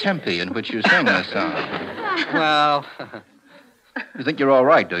varied tempi in which you sing this song. Well, You think you're all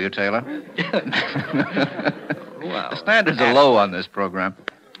right, do you, Taylor? well. The standards are low on this program.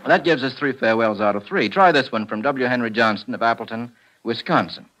 Well, that gives us 3 farewells out of 3. Try this one from W. Henry Johnston of Appleton,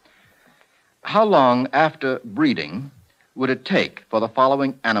 Wisconsin. How long after breeding would it take for the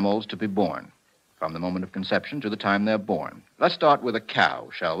following animals to be born? From the moment of conception to the time they're born. Let's start with a cow,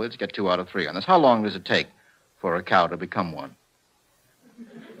 shall we? Let's get 2 out of 3 on this. How long does it take for a cow to become one?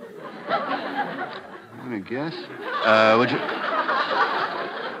 Let me guess. Would you...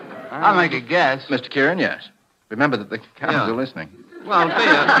 I'll make a guess. Mr. Kieran, yes. Remember that the cows are listening. Well,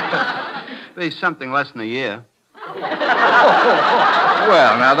 be something less than a year.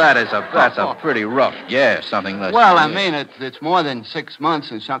 Well, now that's a pretty rough guess, something less Well, than I a year. mean, it's more than 6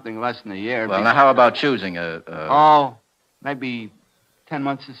 months and something less than a year. Well, now how about choosing Oh, maybe 10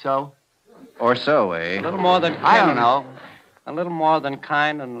 months or so. or so, eh? A little more than kin. I don't know. A little more than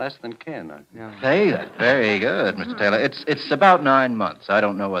kind and less than kin. Hey, that's very good, Mr. Taylor. It's about 9 months. I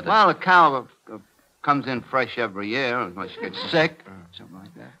don't know whether... Well, a cow of comes in fresh every year unless you get sick or something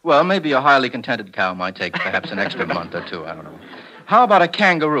like that. Well, maybe a highly contented cow might take perhaps an extra month or two. I don't know. How about a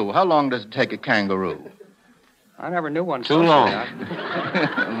kangaroo? How long does it take a kangaroo? I never knew one. Too long.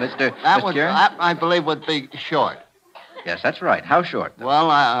 Mr. That, I believe, would be short. Yes, that's right. How short?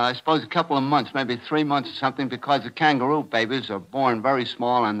 Well, I suppose a couple of months, maybe 3 months or something, because the kangaroo babies are born very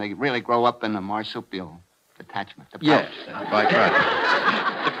small and they really grow up in the marsupial attachment. Yes, that's quite right.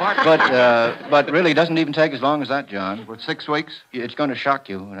 But really, it doesn't even take as long as that, John. For 6 weeks? It's going to shock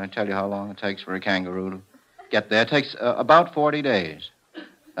you when I tell you how long it takes for a kangaroo to get there. It takes about 40 days.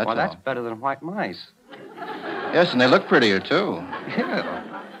 That's better than white mice. Yes, and they look prettier, too.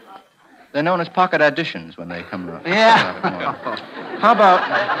 Yeah. They're known as pocket additions when they come up. Yeah. How about...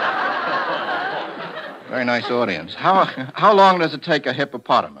 Very nice audience. How long does it take a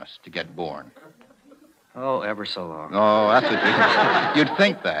hippopotamus to get born? Oh, ever so long. Oh, that's what you'd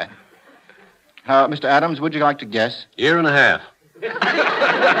think that. Mr. Adams, would you like to guess? Year and a half.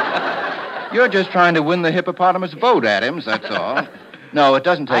 You're just trying to win the hippopotamus vote, Adams, that's all. No, it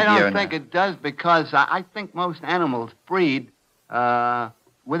doesn't take a year I and don't think it does because I think most animals breed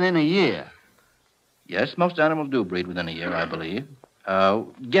within a year. Yes, most animals do breed within a year, I believe.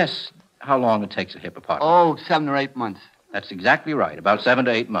 Guess how long it takes a hippopotamus. Oh, 7 or 8 months. That's exactly right, about 7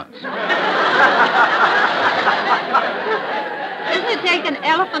 to 8 months. Doesn't it take an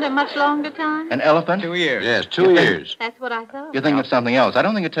elephant a much longer time? An elephant? 2 years. Yes, 2 years. That's what I thought. You're thinking of something else. I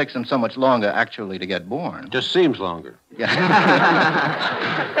don't think it takes them so much longer, actually, to get born. Just seems longer. Yeah.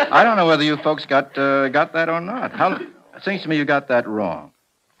 I don't know whether you folks got that or not. It seems to me you got that wrong.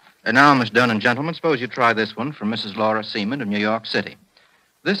 And now, Miss Dunn and gentlemen, suppose you try this one from Mrs. Laura Seaman of New York City.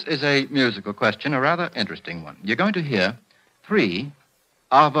 This is a musical question, a rather interesting one. You're going to hear 3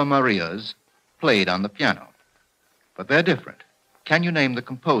 Ave Marias played on the piano. But they're different. Can you name the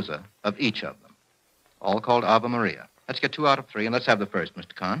composer of each of them? All called Ave Maria. Let's get 2 out of 3, and let's have the first,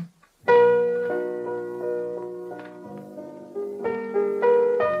 Mr. Kahn.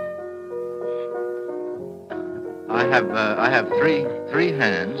 I have three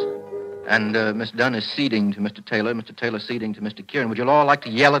hands, and Miss Dunn is ceding to Mr. Taylor. Mr. Taylor ceding to Mr. Kieran. Would you all like to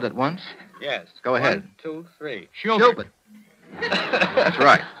yell it at once? Yes. Go ahead. 1, 2, 3. Schubert. That's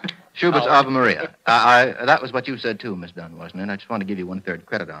right. Schubert's Ave Maria. That was what you said, too, Miss Dunn, wasn't it? I just want to give you 1/3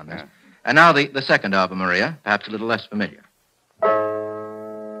 credit on this. Yeah. And now the second Ave Maria, perhaps a little less familiar.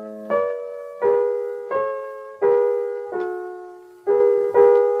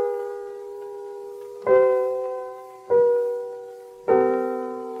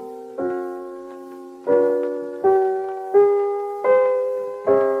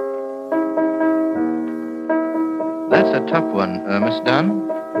 That's a tough one. Miss Dunn?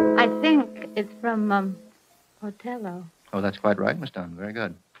 I think it's from Otello. Oh, that's quite right, Miss Dunn. Very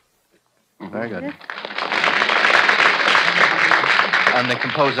good. Very good. And the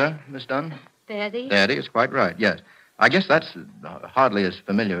composer, Miss Dunn? Verdi. Verdi is quite right, yes. I guess that's hardly as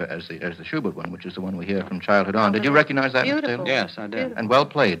familiar as the Schubert one, which is the one we hear from childhood on. Did you recognize that, Mr. Taylor? Yes, I did. Beautiful. And well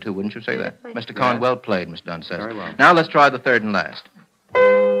played, too, wouldn't you say that? Mr. Kahn, well played, Miss Dunn says. Very well. Now let's try the third and last.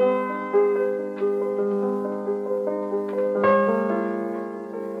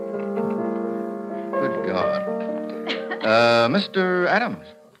 Good God. Mr. Adams.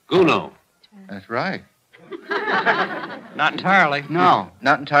 Gounod. That's right. Not entirely. No.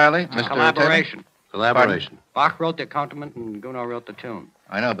 Not entirely, Mr. Collaboration. Taylor? Collaboration. Bach wrote the accompaniment and Gounod wrote the tune.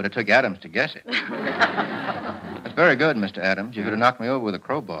 I know, but it took Adams to guess it. That's very good, Mr. Adams. You could have knocked me over with a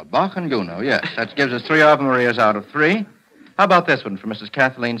crowbar. Bach and Gounod, yes. That gives us 3 Ave Marias out of 3. How about this one from Mrs.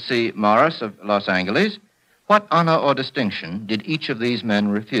 Kathleen C. Morris of Los Angeles? What honor or distinction did each of these men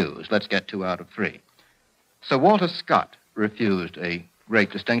refuse? Let's get 2 out of 3. Sir Walter Scott refused a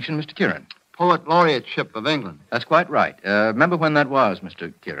great distinction, Mr. Kieran. Poet Laureateship of England. That's quite right. Remember when that was,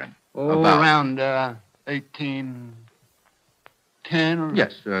 Mr. Kieran? Oh, around 1810 or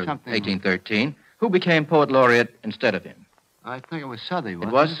something. 1813. Who became poet laureate instead of him? I think it was Southey,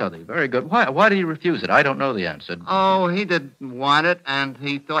 wasn't It was Southey. Very good. Why did he refuse it? I don't know the answer. Oh, he didn't want it, and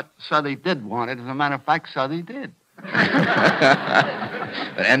he thought Southey did want it. As a matter of fact, Southey did. It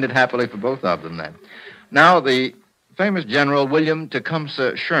ended happily for both of them, then. Now, the famous General William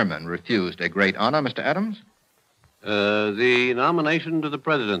Tecumseh Sherman refused a great honor, Mr. Adams? The nomination to the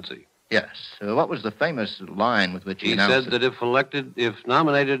presidency. Yes. What was the famous line with which he announced said that if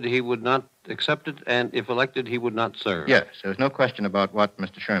nominated, he would not accept it, and if elected, he would not serve. Yes, there was no question about what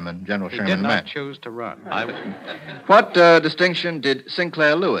Mr. Sherman, General Sherman, He did not meant. choose to run. What distinction did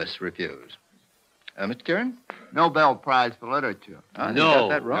Sinclair Lewis refuse? Mr. Kieran? Nobel Prize for Literature. You got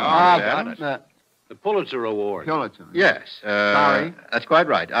that wrong. No, Mr. Adams. The Pulitzer Award. Pulitzer. Yes. Sorry. That's quite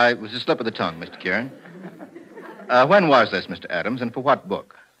right. I was a slip of the tongue, Mr. Kieran. When was this, Mr. Adams, and for what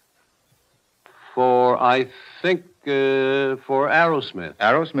book? For Aerosmith.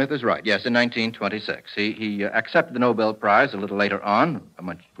 Aerosmith is right. Yes, in 1926. He accepted the Nobel Prize a little later on, a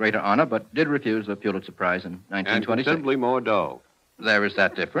much greater honor, but did refuse the Pulitzer Prize in 1926. And considerably more dough. There is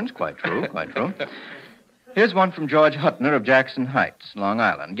that difference. Quite true, quite true. Here's one from George Huttner of Jackson Heights, Long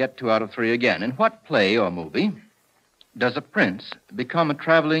Island. Get 2 out of 3 again. In what play or movie does a prince become a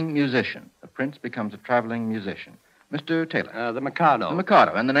traveling musician? A prince becomes a traveling musician. Mr. Taylor. The Mikado. The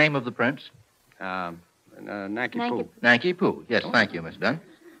Mikado. And the name of the prince? Nanky Poo. Nanky Poo. Yes, thank you, Miss Dunn.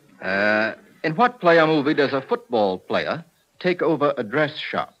 In what play or movie does a football player take over a dress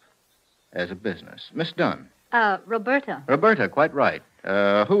shop as a business? Miss Dunn. Roberta. Roberta, quite right.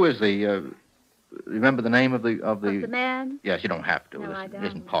 Who is the... remember the name of the man? Yes, you don't have to. No, I This don't.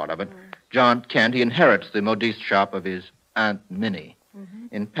 isn't part of it. John Kent, he inherits the modiste shop of his Aunt Minnie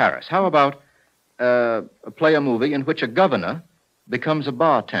in Paris. How about a play or movie in which a governor becomes a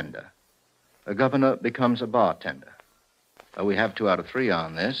bartender? A governor becomes a bartender. We have 2 out of 3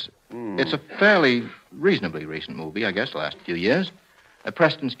 on this. It's a fairly reasonably recent movie, I guess, the last few years. A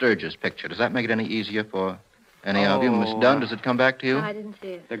Preston Sturges picture. Does that make it any easier for any of you? Miss Dunn, does it come back to you? No, I didn't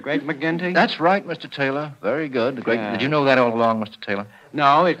see it. The Great McGinty? That's right, Mr. Taylor. Very good. Did you know that all along, Mr. Taylor?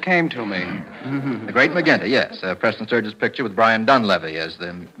 No, it came to me. The Great McGinty, yes. Preston Sturges' picture with Brian Dunleavy as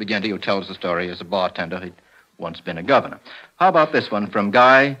the McGinty who tells the story as a bartender. He'd once been a governor. How about this one from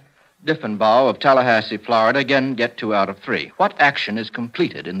Guy Diffenbaugh of Tallahassee, Florida? Again, get 2 out of 3. What action is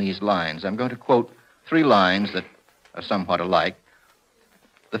completed in these lines? I'm going to quote 3 lines that are somewhat alike.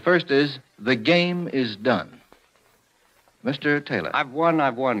 The first is, the game is done. Mr. Taylor. I've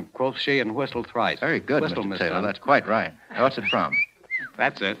won, quoth she, and whistled thrice. Very good, Whistle, Mr. Miss Taylor. Dunn. That's quite right. What's it from?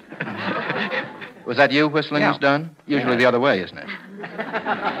 That's it. Was that you whistling, Yeah. Miss Dunn? Usually the other way, isn't it?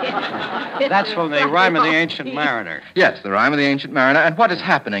 That's from the Rhyme of the Ancient Mariner. Yes, the Rhyme of the Ancient Mariner. And what is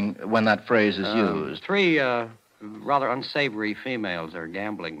happening when that phrase is used? 3 rather unsavory females are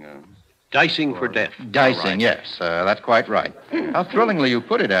gambling. Dicing for death. Dicing, right. yes. That's quite right. How thrillingly you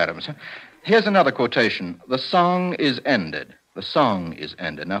put it, Adams. Here's another quotation. The song is ended. The song is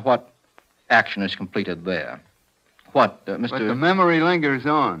ended. Now, what action is completed there? What, Mr. But the memory lingers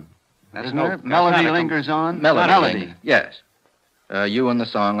on. That's no... Melody lingers on? Melody. Yes. You and the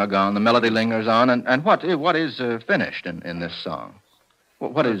song are gone. The melody lingers on. And what is finished in this song?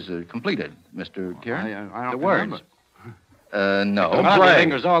 What is completed, Mr. Kieran? I don't The words. remember. No. The melody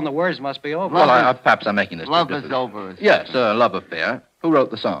lingers on, the words must be over. Well, perhaps I'm making this too Love is difficult. over. Yes, Love Affair. Who wrote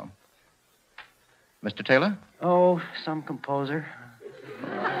the song? Mr. Taylor? Oh, some composer.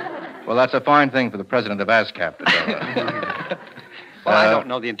 Well, that's a fine thing for the president of ASCAP to do. Well, I don't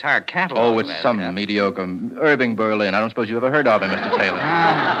know the entire catalog. Oh, it's some mediocre Irving Berlin. I don't suppose you ever heard of him, Mr. Taylor.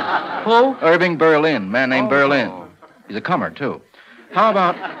 Who? Irving Berlin, man named Berlin. He's a comer, too. How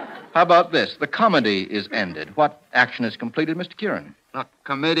about this? The comedy is ended. What action is completed, Mr. Kieran? La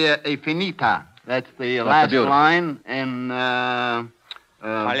commedia è finita. That's the That's last the beautiful. line in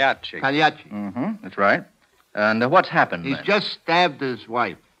Pagliacci. Pagliacci. Mm-hmm, that's right. And what's happened He's then? just stabbed his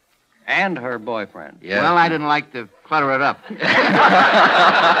wife. And her boyfriend. Yes. Well, I didn't like to clutter it up.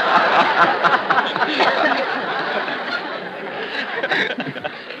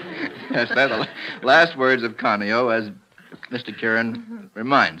 Yes, they're the last words of Canio, as Mr. Kieran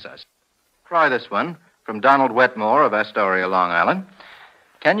reminds us. Try this one from Donald Wetmore of Astoria, Long Island.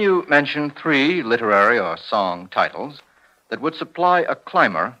 Can you mention 3 literary or song titles that would supply a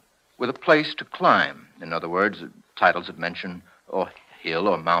climber with a place to climb? In other words, titles that mention a hill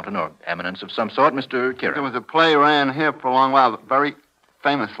or mountain or eminence of some sort, Mr. Kieran. There was a play ran here for a long while, very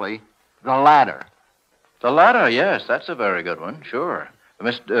famously, The Ladder. The Ladder, yes, that's a very good one, sure.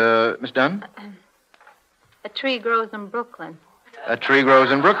 Miss Dunn? A tree grows in Brooklyn. A Tree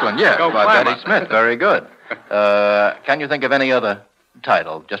Grows in Brooklyn, yes, Go by climber. Betty Smith. Very good. Can you think of any other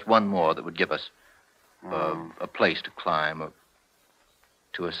title, just one more, that would give us a place to climb,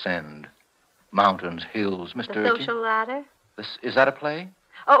 to ascend? Mountains, hills, Mr. The Social Ladder? Is that a play?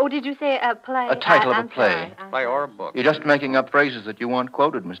 Oh, did you say a play? A title of I'm a play. sorry, I'm Play or a book. You're just making up phrases that you want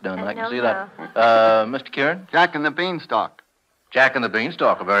quoted, Miss Dunn. I can no, see no. that. Mr. Kieran? Jack and the Beanstalk. Jack and the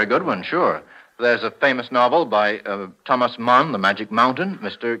Beanstalk, a very good one, sure. There's a famous novel by Thomas Mann, The Magic Mountain.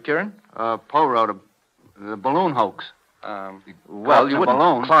 Mr. Kieran? Poe wrote the balloon hoax. Well, you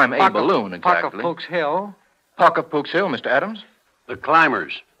wouldn't climb a balloon, exactly. Puck of Pook's Hill. Puck of Pook's Hill, Mr. Adams? The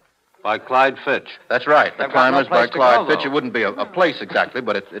Climbers by Clyde Fitch. That's right. The They've got no Climbers by place to Clyde go, Fitch. though. It wouldn't be a place exactly,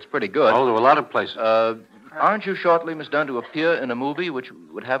 but it's pretty good. Oh, there were a lot of places. Aren't you shortly, Miss Dunn, to appear in a movie which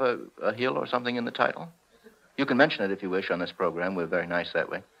would have a hill or something in the title? You can mention it if you wish on this program. We're very nice that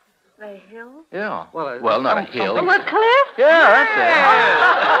way. The hill? Yeah. Well, not a hill. The cliff? Yeah, that's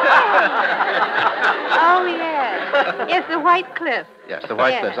Oh, yes. Yes, the White Cliff. it. Yes, the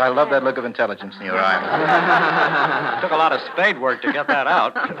White Cliffs. I love that look of intelligence in your eye. Took a lot of spade work to get that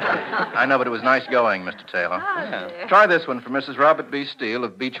out. I know, but it was nice going, Mr. Taylor. Oh, Try this one for Mrs. Robert B. Steele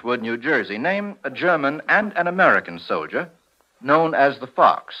of Beechwood, New Jersey. Name a German and an American soldier known as the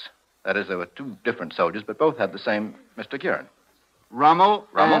Fox. That is, there were two different soldiers, but both had the same Mr. Kieran. Rommel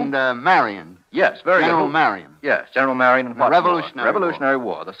and Marion. Yes, very General good. Marion. Yes, General Marion and what Revolutionary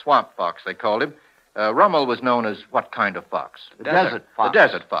War. The Swamp Fox, they called him. Rommel was known as what kind of fox? The Desert Fox. The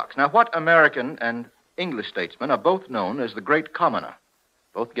Desert Fox. Now, what American and English statesmen are both known as the Great Commoner?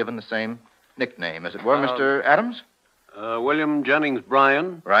 Both given the same nickname, as it were. Mr. Adams? William Jennings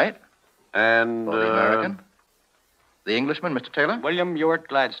Bryan. Right. And... For the American? The Englishman, Mr. Taylor? William Ewart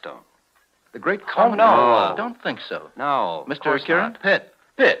Gladstone. The Great Commoner? no. I don't think so. No. Mr. Kieran? Pitt.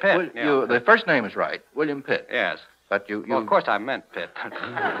 Pitt. Pitt, yeah. The first name is right. William Pitt. Yes. But you... Well, of course I meant Pitt.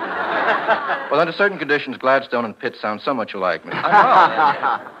 Well, under certain conditions, Gladstone and Pitt sound so much alike, Mr.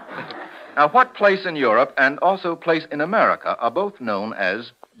 I Now, what place in Europe and also place in America are both known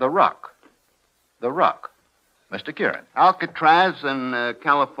as the Rock? The Rock. Mr. Kieran. Alcatraz in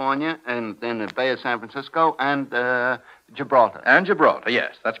California and in the Bay of San Francisco and Gibraltar. And Gibraltar,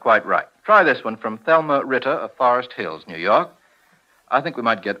 yes, that's quite right. Try this one from Thelma Ritter of Forest Hills, New York. I think we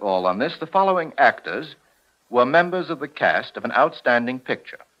might get all on this. The following actors were members of the cast of an outstanding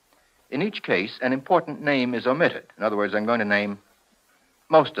picture. In each case, an important name is omitted. In other words, I'm going to name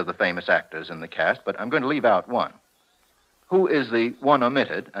most of the famous actors in the cast, but I'm going to leave out one. Who is the one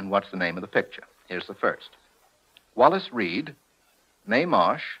omitted, and what's the name of the picture? Here's the first. Wallace Reed, Mae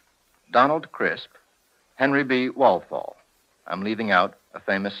Marsh, Donald Crisp, Henry B. Walthall. I'm leaving out a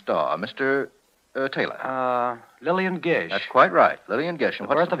famous star. Mr. Taylor. Lillian Gish. That's quite right. Lillian Gish. The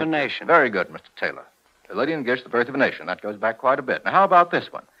Birth of a Nation. Very good, Mr. Taylor. Lillian Gish, The Birth of a Nation. That goes back quite a bit. Now, how about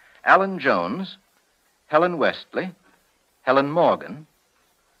this one? Alan Jones, Helen Westley, Helen Morgan,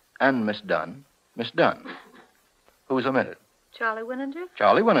 and Miss Dunn. Miss Dunn. Who's omitted? Charlie Winninger?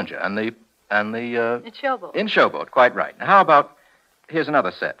 Charlie Winninger. And the It's Showboat. In Showboat, quite right. Now, how about, here's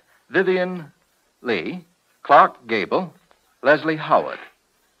another set. Vivian Lee, Clark Gable, Leslie Howard.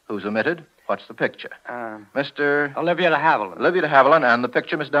 Who's omitted? What's the picture? Mr. Olivia de Havilland. Olivia de Havilland, and the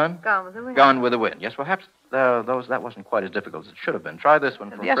picture, Miss Dunn? Gone with the Wind. Gone with the Wind. Yes, perhaps that wasn't quite as difficult as it should have been. Try this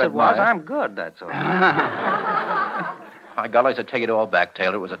one from Yes, Fred it was. Meyer. I'm good, that's all. My golly, I take it all back,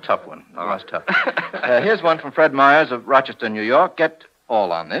 Taylor. It was a tough one. It was tough. Here's one from Fred Myers of Rochester, New York. Get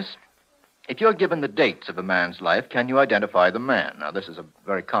all on this. If you're given the dates of a man's life, can you identify the man? Now, this is a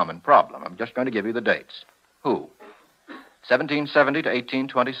very common problem. I'm just going to give you the dates. Who? 1770 to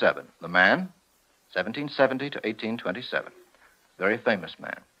 1827. The man? 1770 to 1827. Very famous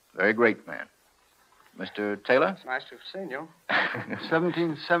man. Very great man. Mr. Taylor? It's nice to have seen you.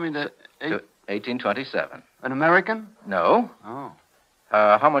 1770 to 1827. An American? No. Oh.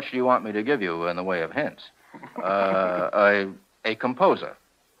 How much do you want me to give you in the way of hints? A composer.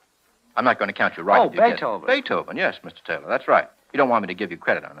 I'm not going to count you right. Oh, if you get it. Beethoven. Beethoven, yes, Mr. Taylor. That's right. You don't want me to give you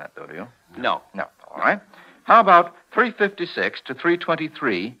credit on that, though, do you? No. No. All right. How about 356 to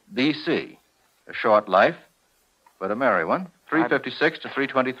 323 B.C.? A short life, but a merry one. 356 to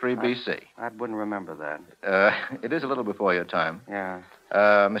 323 B.C. I wouldn't remember that. It is a little before your time. Yeah.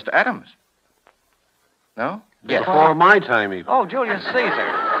 Mr. Adams? No? Yes. Before my time, even. Oh, Julius Caesar.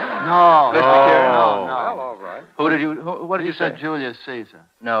 No. Mr. Kieran? No. Well, all right. What did you say? said Julius Caesar.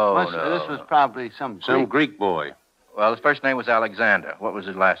 No, This was probably some Greek boy. Well, his first name was Alexander. What was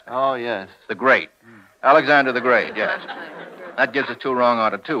his last name? Oh, yes. The Great. Alexander the Great, yes. That gives us two wrong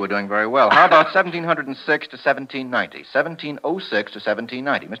out of two. We're doing very well. How about 1706 to 1790? 1706 to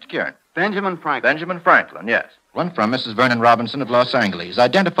 1790. Mr. Kieran. Benjamin Franklin. Benjamin Franklin, yes. One from Mrs. Vernon Robinson of Los Angeles.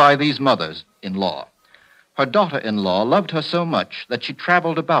 Identify these mothers-in-law. Her daughter-in-law loved her so much that she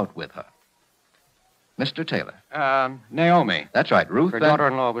traveled about with her. Mr. Taylor. Naomi. That's right, Ruth. Her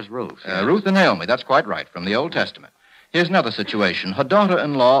daughter-in-law was Ruth. Yes. Ruth and Naomi, that's quite right, from the Old Testament. Here's another situation. Her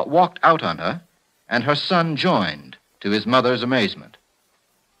daughter-in-law walked out on her, and her son joined, to his mother's amazement.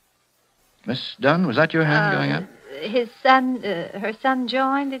 Miss Dunn, was that your hand going up? Her son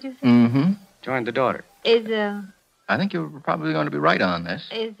joined, did you say? Mm-hmm. Joined the daughter. I think you're probably going to be right on this.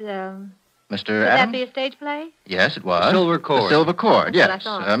 Mr. Mr. Would Adams? that be a stage play? Yes, it was. The Silver Cord. The Silver Cord, yes. That's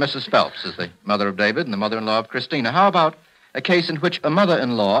what I thought. Mrs. Phelps is the mother of David and the mother-in-law of Christina. How about a case in which a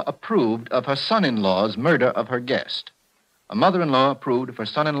mother-in-law approved of her son-in-law's murder of her guest? A mother-in-law approved of her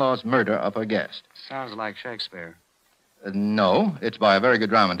son-in-law's murder of her guest. Sounds like Shakespeare. No, it's by a very good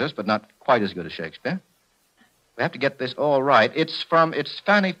dramatist, but not quite as good as Shakespeare. We have to get this all right. It's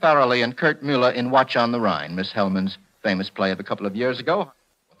Fanny Farrelly and Kurt Mueller in Watch on the Rhine, Miss Hellman's famous play of a couple of years ago.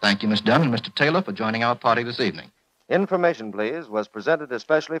 Thank you, Miss Dunn and Mr. Taylor, for joining our party this evening. Information, Please, was presented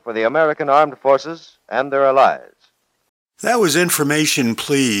especially for the American Armed Forces and their allies. That was Information,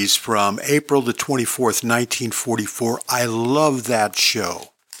 Please, from April the 24th, 1944. I love that show.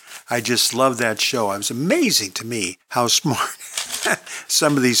 I just love that show. It was amazing to me how smart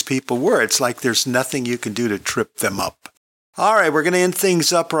some of these people were. It's like there's nothing you can do to trip them up. All right, we're going to end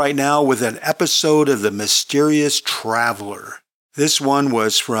things up right now with an episode of The Mysterious Traveler. This one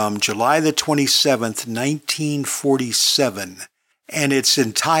was from July the 27th, 1947, and it's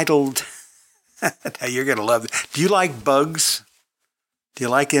entitled, now you're going to love it. Do you like bugs? Do you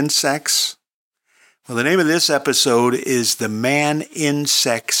like insects? Well, the name of this episode is The Man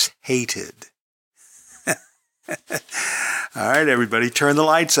Insects Hated. All right, everybody, turn the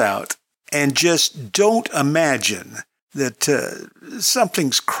lights out. And just don't imagine that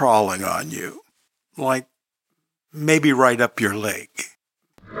something's crawling on you, like maybe right up your leg.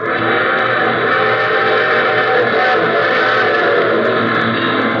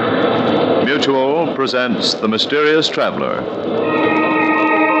 Mutual presents The Mysterious Traveler.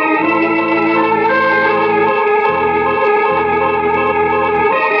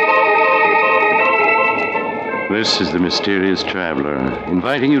 This is The Mysterious Traveler,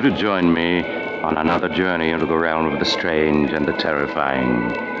 inviting you to join me on another journey into the realm of the strange and the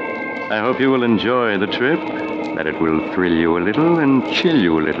terrifying. I hope you will enjoy the trip, that it will thrill you a little and chill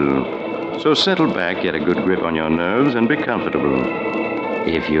you a little. So settle back, get a good grip on your nerves, and be comfortable,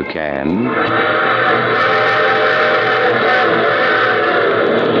 if you can.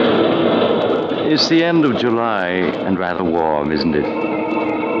 It's the end of July and rather warm, isn't it?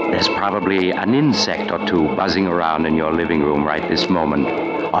 There's probably an insect or two buzzing around in your living room right this moment,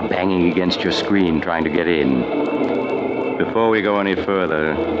 or banging against your screen trying to get in. Before we go any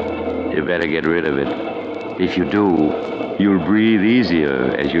further, you better get rid of it. If you do, you'll breathe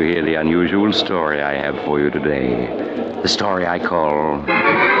easier as you hear the unusual story I have for you today. The story I call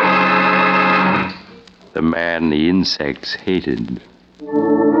The Man the Insects Hated.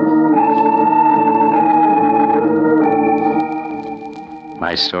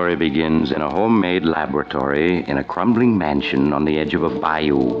 My story begins in a homemade laboratory in a crumbling mansion on the edge of a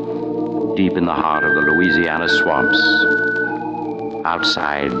bayou, deep in the heart of the Louisiana swamps.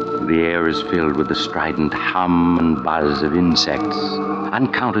 Outside, the air is filled with the strident hum and buzz of insects,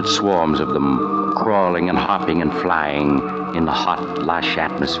 uncounted swarms of them crawling and hopping and flying in the hot, lush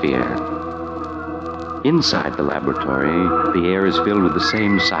atmosphere. Inside the laboratory, the air is filled with the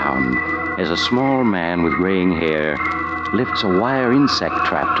same sound as a small man with graying hair lifts a wire insect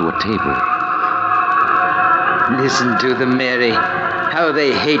trap to a table. Listen to them, Mary. How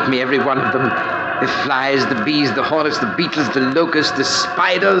they hate me, every one of them. The flies, the bees, the hornets, the beetles, the locusts, the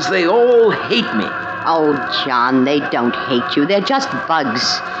spiders, they all hate me. Oh, John, they don't hate you. They're just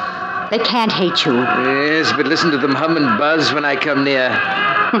bugs. They can't hate you. Yes, but listen to them hum and buzz when I come near.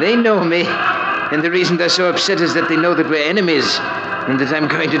 They know me. And the reason they're so upset is that they know that we're enemies and that I'm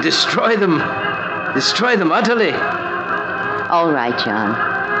going to destroy them. Destroy them utterly. All right, John.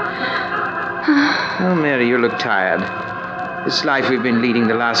 Oh, Mary, you look tired. This life we've been leading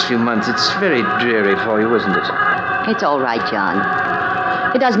the last few months, it's very dreary for you, isn't it? It's all right, John.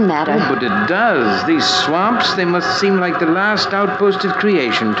 It doesn't matter. Oh, but it does. These swamps, they must seem like the last outpost of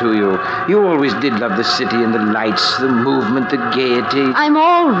creation to you. You always did love the city and the lights, the movement, the gaiety. I'm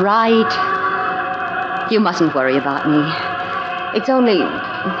all right. You mustn't worry about me.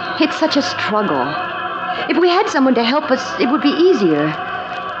 It's such a struggle. If we had someone to help us, it would be easier.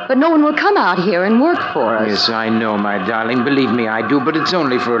 But no one will come out here and work for us. Yes, I know, my darling. Believe me, I do. But it's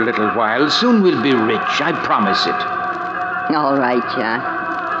only for a little while. Soon we'll be rich. I promise it. All right, John.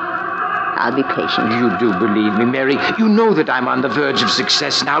 I'll be patient. You do believe me, Mary. You know that I'm on the verge of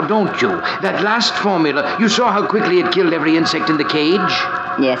success now, don't you? That last formula, you saw how quickly it killed every insect in the cage?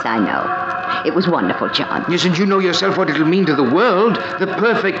 Yes, I know. It was wonderful, John. Yes, and you know yourself what it'll mean to the world. The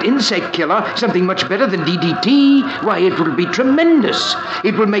perfect insect killer, something much better than DDT. Why, it will be tremendous.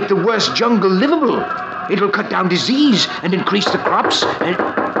 It will make the worst jungle livable. It'll cut down disease and increase the crops.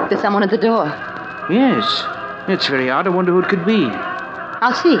 There's someone at the door. Yes. It's very odd. I wonder who it could be.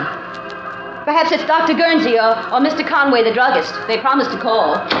 I'll see. Perhaps it's Dr. Guernsey or Mr. Conway, the druggist. They promised to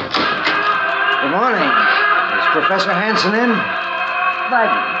call. Good morning. Is Professor Hanson in?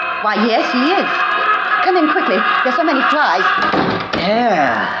 Why, yes, he is. Come in quickly. There's so many flies.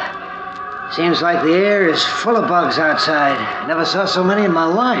 Yeah. Seems like the air is full of bugs outside. Never saw so many in my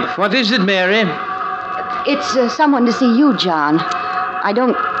life. What is it, Mary? It's someone to see you, John. I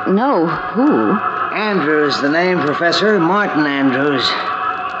don't know who. Andrews, the name, Professor. Martin Andrews.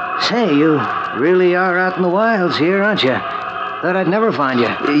 Say, you really are out in the wilds here, aren't you? Thought I'd never find you.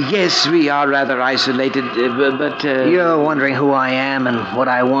 Yes, we are rather isolated, but... You're wondering who I am and what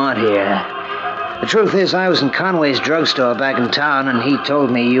I want here. The truth is, I was in Conway's drugstore back in town, and he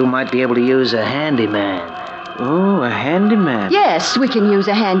told me you might be able to use a handyman. Oh, a handyman? Yes, we can use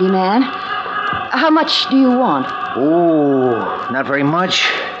a handyman. How much do you want? Oh, not very much.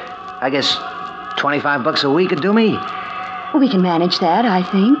 I guess $25 a week would do me. We can manage that, I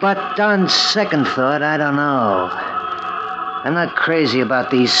think. But on second thought, I don't know. I'm not crazy about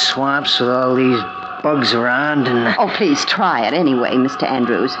these swamps with all these bugs around and... Oh, please try it anyway, Mr.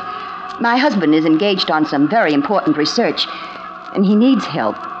 Andrews. My husband is engaged on some very important research, and he needs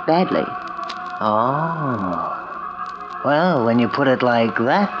help badly. Oh. Well, when you put it like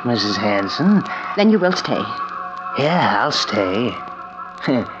that, Mrs. Hanson... Then you will stay. Yeah, I'll stay.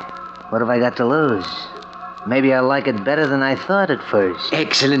 What have I got to lose? Maybe I'll like it better than I thought at first.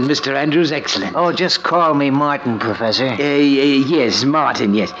 Excellent, Mr. Andrews, excellent. Oh, just call me Martin, Professor. Yes,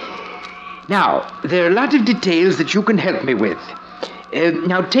 Martin, yes. Now, there are a lot of details that you can help me with.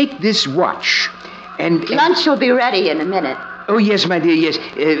 Now, take this watch, and... Lunch will be ready in a minute. Oh, yes, my dear, yes.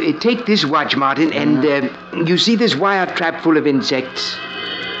 Take this watch, Martin, and you see this wire trap full of insects?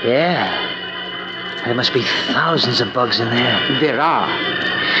 Yeah. There must be thousands of bugs in there. There are.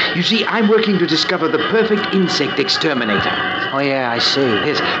 You see, I'm working to discover the perfect insect exterminator. Oh, yeah, I see.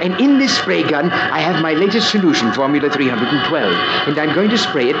 Yes, and in this spray gun, I have my latest solution, Formula 312. And I'm going to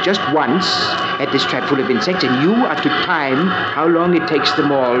spray it just once at this trap full of insects, and you are to time how long it takes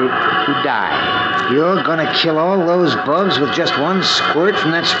them all to die. You're going to kill all those bugs with just one squirt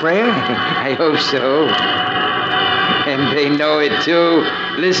from that sprayer? I hope so. And they know it, too.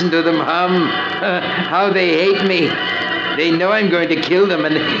 Listen to them hum. How they hate me. They know I'm going to kill them,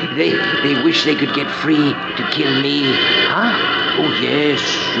 and they wish they could get free to kill me. Huh? Oh, yes,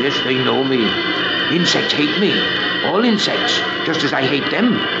 they know me. Insects hate me. All insects, just as I hate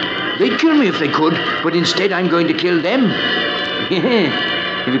them. They'd kill me if they could, but instead I'm going to kill them.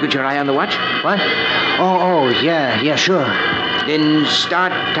 Have you got your eye on the watch? What? Oh, yeah, sure. Then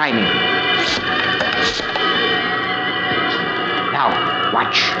start timing. Now,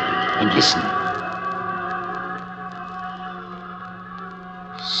 watch and listen.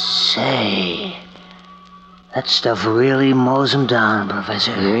 Say, that stuff really mows them down,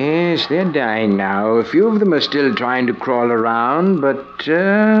 Professor. Yes, they're dying now. A few of them are still trying to crawl around, but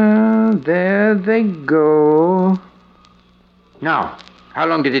there they go. Now, how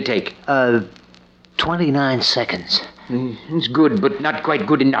long did it take? 29 seconds. It's good, but not quite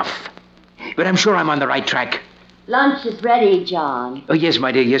good enough. But I'm sure I'm on the right track. Lunch is ready, John. Oh, yes,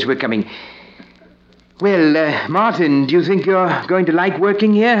 my dear, yes, we're coming. Well, Martin, do you think you're going to like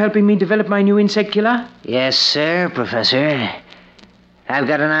working here, helping me develop my new insect killer? Yes, sir, Professor. I've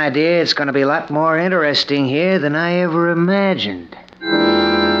got an idea it's going to be a lot more interesting here than I ever imagined.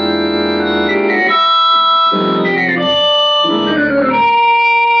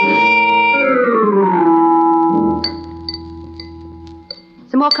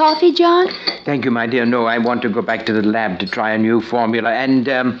 Some more coffee, John? Thank you, my dear. No, I want to go back to the lab to try a new formula.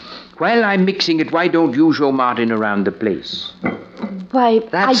 And while I'm mixing it, why don't you show Martin around the place? Why,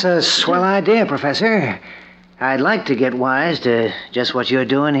 That's a swell idea, Professor. I'd like to get wise to just what you're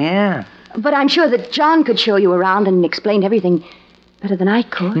doing here. But I'm sure that John could show you around and explain everything better than I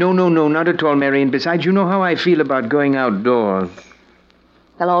could. No, not at all, Mary. And besides, you know how I feel about going outdoors.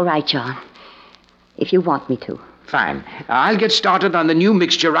 Well, all right, John. If you want me to. Fine. I'll get started on the new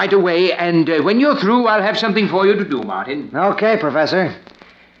mixture right away, and when you're through, I'll have something for you to do, Martin. Okay, Professor.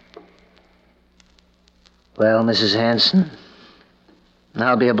 Well, Mrs. Hanson,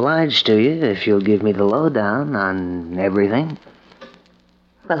 I'll be obliged to you if you'll give me the lowdown on everything.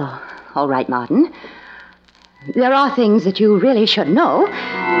 Well, all right, Martin. There are things that you really should know.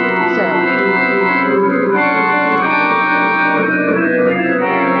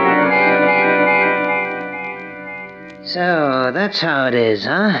 So, that's how it is,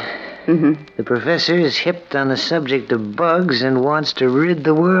 huh? Mm-hmm. The professor is hipped on the subject of bugs and wants to rid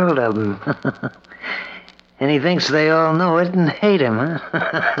the world of them. And he thinks they all know it and hate him, huh?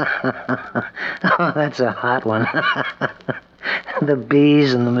 Oh, that's a hot one. The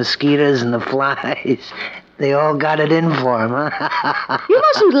bees and the mosquitoes and the flies, they all got it in for him, huh? You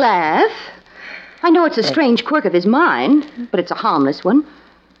mustn't laugh. I know it's a strange quirk of his mind, but it's a harmless one.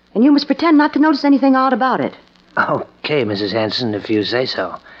 And you must pretend not to notice anything odd about it. Okay, Mrs. Hanson, if you say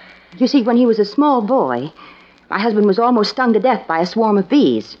so. You see, when he was a small boy, my husband was almost stung to death by a swarm of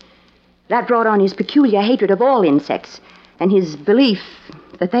bees. That brought on his peculiar hatred of all insects and his belief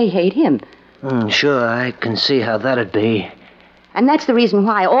that they hate him. Sure, I can see how that'd be. And that's the reason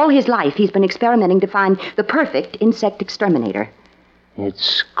why all his life he's been experimenting to find the perfect insect exterminator. It's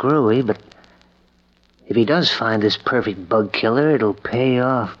screwy, but if he does find this perfect bug killer, it'll pay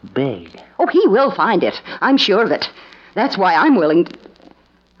off big. Oh, he will find it. I'm sure of it. That's why I'm willing to...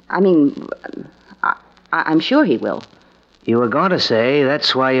 I'm sure he will. You were going to say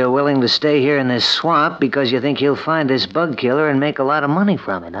that's why you're willing to stay here in this swamp, because you think he'll find this bug killer and make a lot of money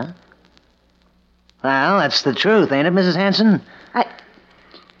from it, huh? Well, that's the truth, ain't it, Mrs. Hanson?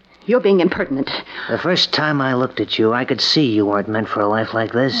 You're being impertinent. The first time I looked at you, I could see you weren't meant for a life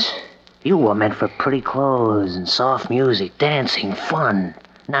like this. You were meant for pretty clothes and soft music, dancing, fun.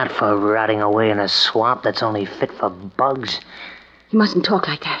 Not for rotting away in a swamp that's only fit for bugs. You mustn't talk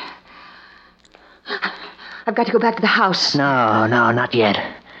like that. I've got to go back to the house. No, not yet.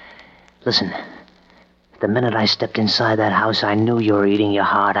 Listen, the minute I stepped inside that house, I knew you were eating your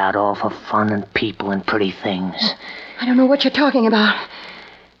heart out all for fun and people and pretty things. I don't know what you're talking about.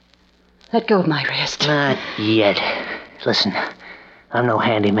 Let go of my wrist. Not yet. Listen, I'm no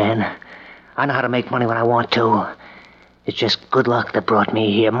handyman. I know how to make money when I want to. It's just good luck that brought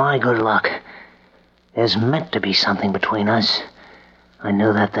me here, my good luck. There's meant to be something between us. I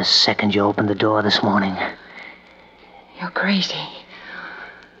knew that the second you opened the door this morning. You're crazy.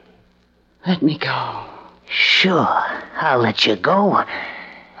 Let me go. Sure, I'll let you go.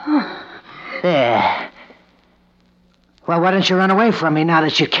 There. Well, why don't you run away from me now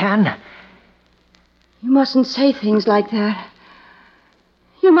that you can? You mustn't say things like that.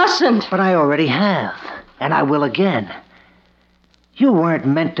 You mustn't. But I already have, and I will again. You weren't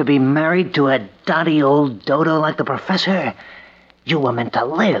meant to be married to a dotty old dodo like the professor. You were meant to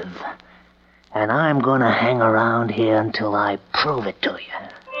live. And I'm going to hang around here until I prove it to you.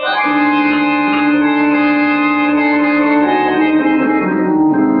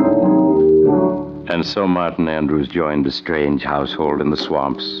 And so Martin Andrews joined the strange household in the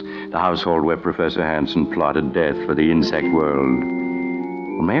swamps, the household where Professor Hanson plotted death for the insect world.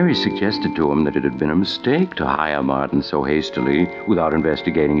 Well, Mary suggested to him that it had been a mistake to hire Martin so hastily without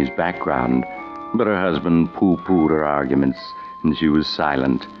investigating his background. But her husband pooh-poohed her arguments, and she was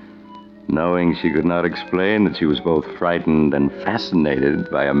silent, knowing she could not explain that she was both frightened and fascinated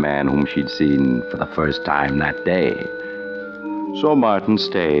by a man whom she'd seen for the first time that day. So Martin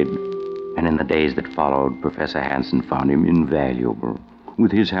stayed, and in the days that followed, Professor Hanson found him invaluable.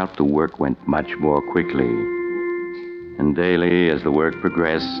 With his help, the work went much more quickly. And daily, as the work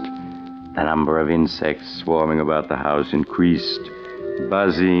progressed, the number of insects swarming about the house increased,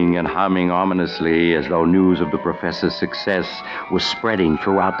 buzzing and humming ominously as though news of the professor's success was spreading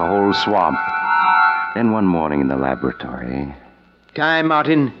throughout the whole swamp. Then one morning in the laboratory... Time,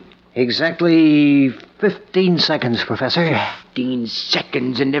 Martin. Exactly 15 seconds, Professor. 15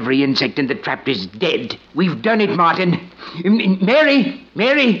 seconds and every insect in the trap is dead. We've done it, Martin. Mary!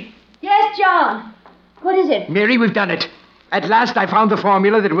 Yes, John. What is it? Mary, we've done it. At last I found the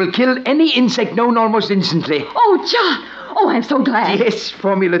formula that will kill any insect known almost instantly. Oh, John! Oh, I'm so glad. Yes,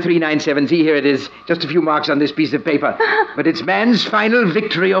 Formula 397. See, here it is. Just a few marks on this piece of paper. But it's man's final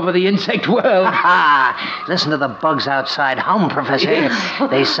victory over the insect world. Listen to the bugs outside hum, Professor. Yes.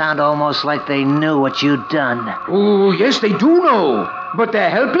 They sound almost like they knew what you'd done. Oh, yes, they do know. But they're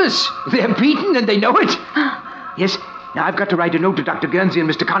helpless. They're beaten and they know it. Yes. Now, I've got to write a note to Dr. Guernsey and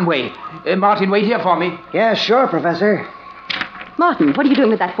Mr. Conway. Martin, wait here for me. Yeah, sure, Professor. Martin, what are you doing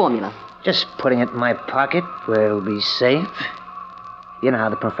with that formula? Just putting it in my pocket where it'll be safe. You know how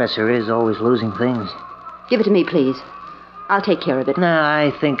the professor is, always losing things. Give it to me, please. I'll take care of it. No,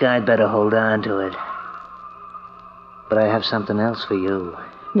 I think I'd better hold on to it. But I have something else for you.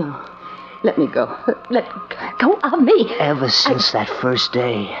 No. Let me go. Let go of me. Ever since that first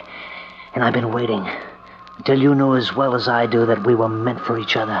day. And I've been waiting until you knew as well as I do that we were meant for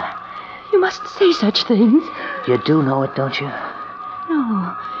each other. You mustn't say such things. You do know it, don't you?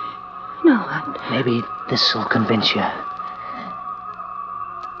 No. Maybe this'll convince you.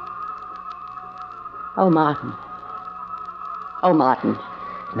 Oh, Martin.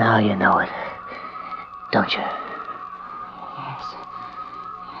 Now you know it, don't you? Yes.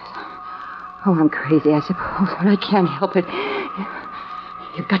 Oh, I'm crazy, I suppose, but I can't help it.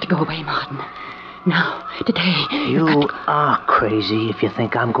 You've got to go away, Martin. Now, today. You are crazy if you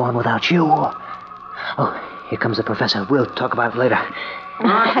think I'm going without you. Oh, here comes the professor. We'll talk about it later.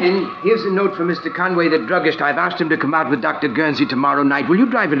 Martin, here's a note from Mr. Conway, the druggist. I've asked him to come out with Dr. Guernsey tomorrow night. Will you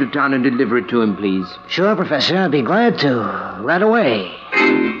drive into town and deliver it to him, please? Sure, Professor. I'd be glad to. Right away.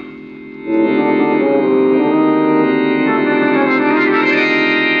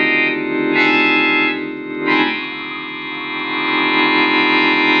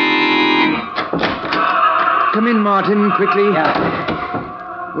 come in, Martin, quickly.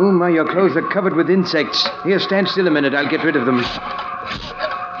 Yeah. Oh, my, your clothes are covered with insects. Here, stand still a minute. I'll get rid of them.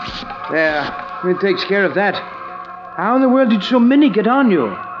 There. It takes care of that. How in the world did so many get on you?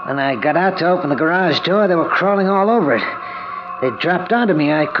 When I got out to open the garage door, they were crawling all over it. They dropped onto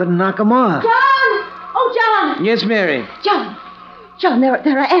me. I couldn't knock them off. John! Oh, John! Yes, Mary? John,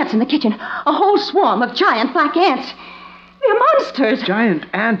 there are ants in the kitchen. A whole swarm of giant black ants. They're monsters. Giant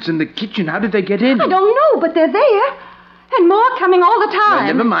ants in the kitchen? How did they get in? I don't know, but they're there. And more coming all the time. Well,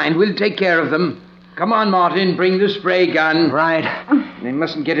 never mind. We'll take care of them. Come on, Martin. Bring the spray gun. Right. They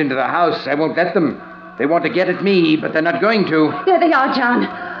mustn't get into the house. I won't let them. They want to get at me, but they're not going to. There they are, John.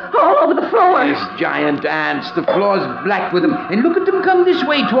 All over the floor. These giant ants. The floor's black with them. And look at them come this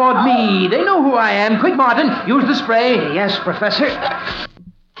way toward me. They know who I am. Quick, Martin. Use the spray. Yes, Professor.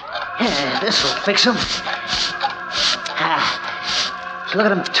 This'll fix them. Look at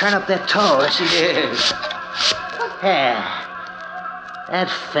them turn up their toes. Yes. That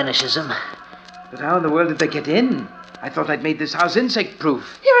finishes them. But how in the world did they get in? I thought I'd made this house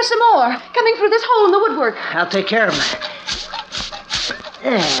insect-proof. Here are some more, coming through this hole in the woodwork. I'll take care of them.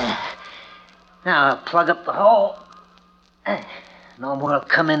 There. Now I'll plug up the hole. No more will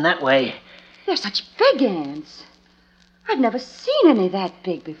come in that way. They're such big ants. I've never seen any that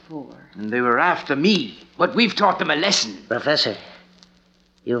big before. And they were after me, but we've taught them a lesson. Professor,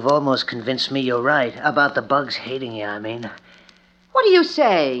 you've almost convinced me you're right. About the bugs hating you, I mean. What are you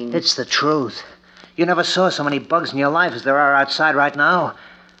saying? It's the truth. You never saw so many bugs in your life as there are outside right now.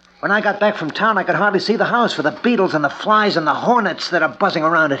 When I got back from town, I could hardly see the house for the beetles and the flies and the hornets that are buzzing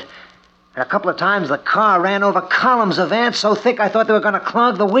around it. And a couple of times the car ran over columns of ants so thick I thought they were going to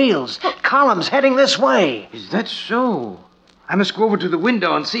clog the wheels. Columns heading this way. Is that so? I must go over to the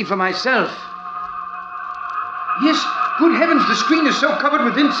window and see for myself. Yes, good heavens, the screen is so covered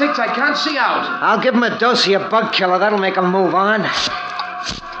with insects I can't see out. I'll give them a dose of your bug killer. That'll make them move on.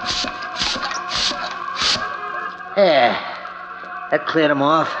 There. That cleared them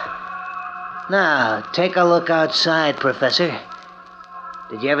off. Now, take a look outside, Professor.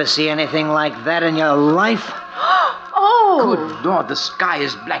 Did you ever see anything like that in your life? Oh! Good Lord, the sky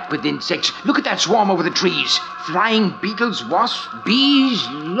is black with insects. Look at that swarm over the trees. Flying beetles, wasps, bees,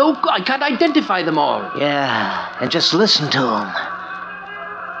 I can't identify them all. Yeah, and just listen to them.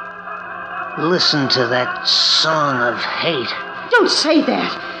 Listen to that song of hate. Don't say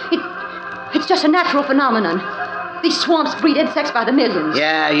that. It's just a natural phenomenon. These swamps breed insects by the millions.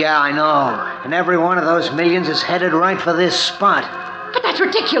 Yeah, I know. And every one of those millions is headed right for this spot. But that's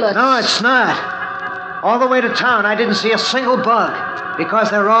ridiculous. No, it's not. All the way to town, I didn't see a single bug.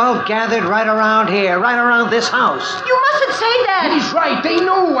 Because they're all gathered right around here, right around this house. You mustn't say that. He's right. They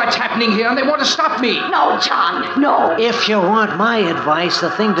know what's happening here, and they want to stop me. No, John, no. If you want my advice,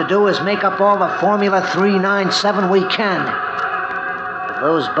 the thing to do is make up all the Formula 397 we can. If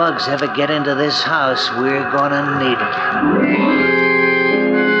those bugs ever get into this house, we're gonna need it.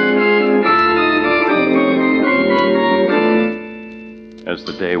 As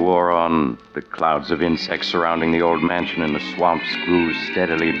the day wore on, the clouds of insects surrounding the old mansion in the swamps grew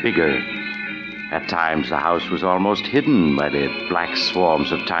steadily bigger. At times, the house was almost hidden by the black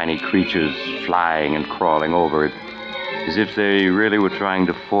swarms of tiny creatures flying and crawling over it, as if they really were trying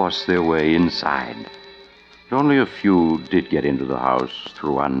to force their way inside. Only a few did get into the house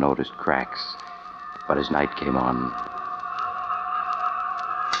through unnoticed cracks. But as night came on...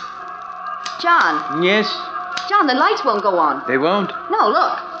 John. Yes? John, the lights won't go on. They won't? No,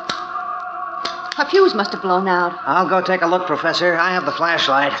 look. A fuse must have blown out. I'll go take a look, Professor. I have the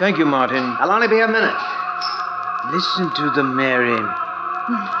flashlight. Thank you, Martin. I'll only be a minute. Listen to them, Mary.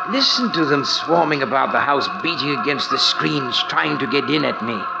 Listen to them swarming about the house, beating against the screens, trying to get in at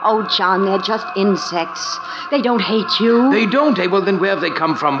me. Oh, John, they're just insects. They don't hate you. They don't, eh? Well, then where have they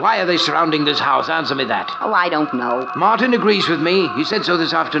come from? Why are they surrounding this house? Answer me that. Oh, I don't know. Martin agrees with me. He said so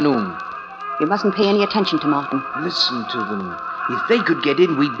this afternoon. You mustn't pay any attention to Martin. Listen to them. If they could get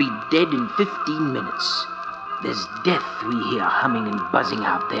in, we'd be dead in 15 minutes. There's death we hear humming and buzzing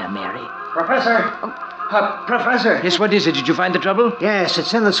out there, Mary. Professor! Professor! Yes, what is it? Did you find the trouble? Yes,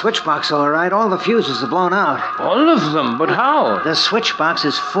 it's in the switch box, all right. All the fuses are blown out. All of them? But how? The switch box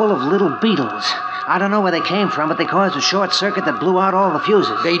is full of little beetles. I don't know where they came from, but they caused a short circuit that blew out all the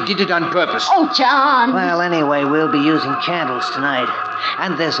fuses. They did it on purpose. Oh, John! Well, anyway, we'll be using candles tonight.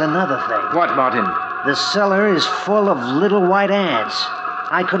 And there's another thing. What, Martin? The cellar is full of little white ants.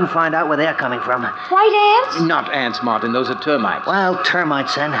 I couldn't find out where they're coming from. White ants? Not ants, Martin. Those are termites. Well,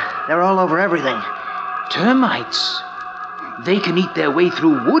 termites, then. They're all over everything. Termites? They can eat their way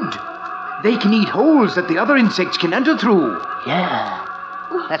through wood. They can eat holes that the other insects can enter through. Yeah.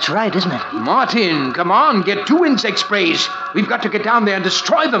 That's right, isn't it? Martin, come on, get 2 insect sprays. We've got to get down there and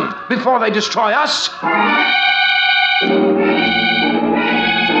destroy them before they destroy us.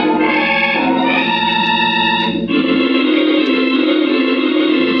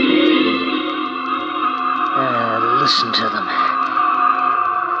 Listen to them.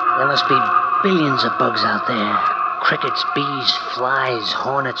 There must be billions of bugs out there. Crickets, bees, flies,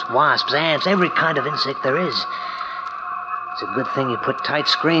 hornets, wasps, ants, every kind of insect there is. It's a good thing you put tight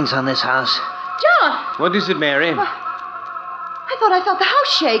screens on this house. John! What is it, Mary? I thought I felt the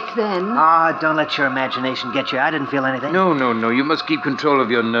house shake then. Ah, don't let your imagination get you. I didn't feel anything. No. You must keep control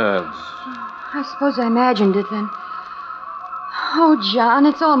of your nerves. I suppose I imagined it then. Oh, John,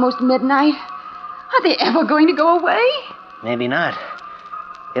 it's almost midnight. Are they ever going to go away? Maybe not.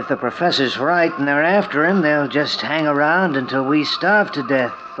 If the professor's right and they're after him, they'll just hang around until we starve to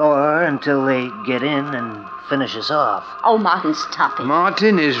death, or until they get in and finish us off. Oh, Martin's toughy.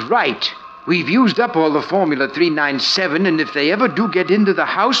 Martin is right. We've used up all the Formula 397, and if they ever do get into the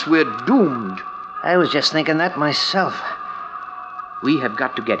house, we're doomed. I was just thinking that myself. We have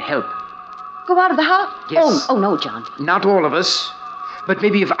got to get help. Go out of the house? Yes. Oh, no, John. Not all of us. But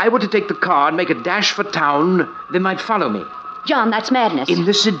maybe if I were to take the car and make a dash for town, they might follow me. John, that's madness. In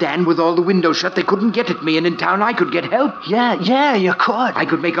the sedan with all the windows shut, they couldn't get at me, and in town I could get help. Yeah, you could. I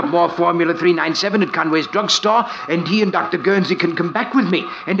could make up more Formula 397 at Conway's drugstore, and he and Dr. Guernsey can come back with me.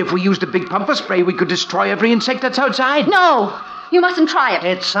 And if we used a big pumper spray, we could destroy every insect that's outside. No, you mustn't try it.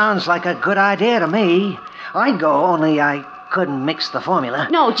 It sounds like a good idea to me. I'd go, only I couldn't mix the formula.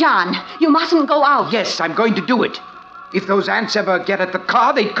 No, John, you mustn't go out. Yes, I'm going to do it. If those ants ever get at the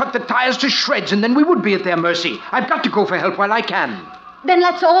car, they'd cut the tires to shreds, and then we would be at their mercy. I've got to go for help while I can. Then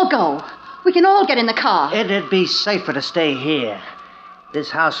let's all go. We can all get in the car. It'd be safer to stay here.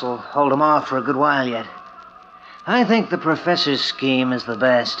 This house will hold them off for a good while yet. I think the professor's scheme is the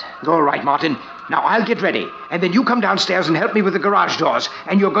best. All right, Martin. Now, I'll get ready, and then you come downstairs and help me with the garage doors,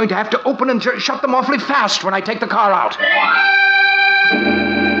 and you're going to have to open and shut them awfully fast when I take the car out.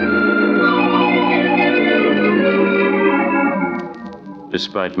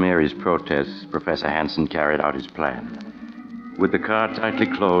 Despite Mary's protests, Professor Hansen carried out his plan. With the car tightly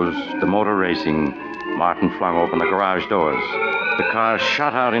closed, the motor racing, Martin flung open the garage doors. The car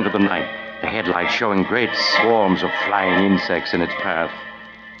shot out into the night, the headlights showing great swarms of flying insects in its path.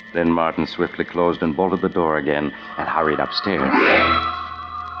 Then Martin swiftly closed and bolted the door again and hurried upstairs.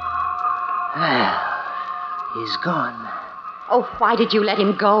 Well, he's gone. Oh, why did you let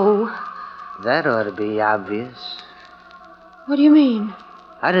him go? That ought to be obvious. What do you mean?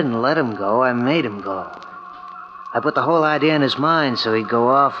 I didn't let him go. I made him go. I put the whole idea in his mind so he'd go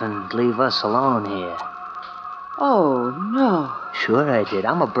off and leave us alone here. Oh, no. Sure I did.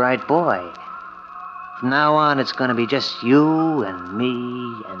 I'm a bright boy. From now on, it's going to be just you and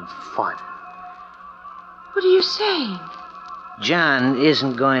me and fun. What are you saying? John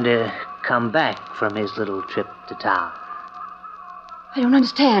isn't going to come back from his little trip to town. I don't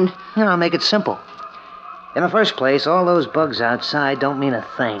understand. Here, I'll make it simple. In the first place, all those bugs outside don't mean a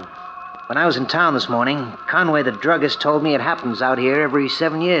thing. When I was in town this morning, Conway the druggist told me it happens out here every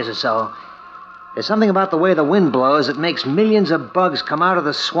 7 years or so. There's something about the way the wind blows that makes millions of bugs come out of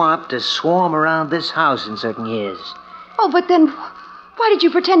the swamp to swarm around this house in certain years. Oh, but then why did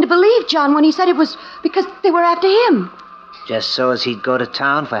you pretend to believe John when he said it was because they were after him? Just so as he'd go to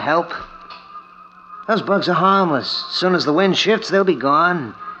town for help. Those bugs are harmless. As soon as the wind shifts, they'll be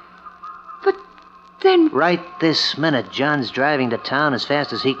gone. But then... Right this minute, John's driving to town as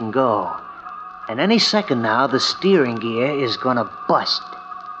fast as he can go. And any second now, the steering gear is going to bust.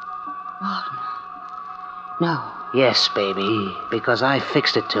 Martin. No. Yes, baby, because I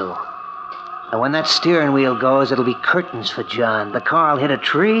fixed it to. And when that steering wheel goes, it'll be curtains for John. The car'll hit a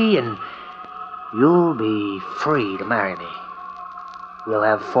tree, and you'll be free to marry me. We'll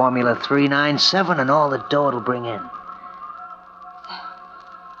have Formula 397 and all the dough it'll bring in.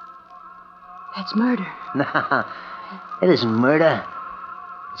 That's murder. No, it isn't murder.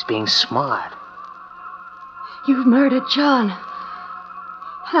 It's being smart. You've murdered John.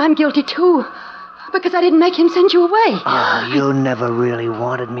 And I'm guilty, too, because I didn't make him send you away. Oh, you never really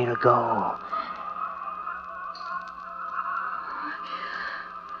wanted me to go.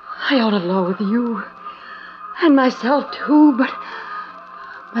 I ought to loathe you. And myself, too, but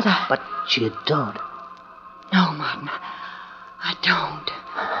I... But you don't. No, Martin. I don't.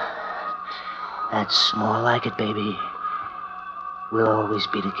 That's more like it, baby. We'll always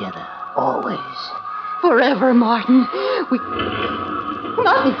be together. Always. Forever, Martin.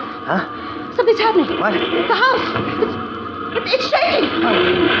 Martin! Huh? Something's happening. What? The house. It's shaking.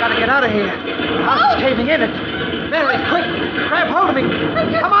 Oh, we gotta get out of here. The house is caving in. Mary, quick! Grab hold of me!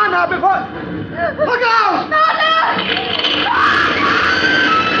 Come on now, before... Look out!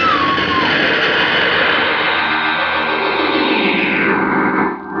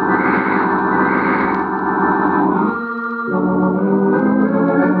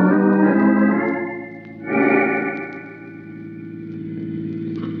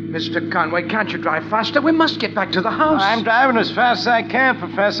 Mr. Conway, can't you drive faster? We must get back to the house. I'm driving as fast as I can,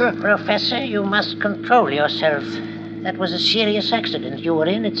 Professor. Professor, you must control yourself. That was a serious accident you were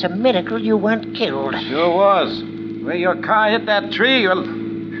in. It's a miracle you weren't killed. Sure was. Where your car hit that tree, well,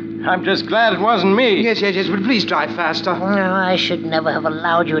 I'm just glad it wasn't me. Yes, but please drive faster. No, I should never have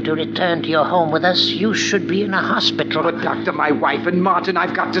allowed you to return to your home with us. You should be in a hospital. But, Doctor, my wife and Martin,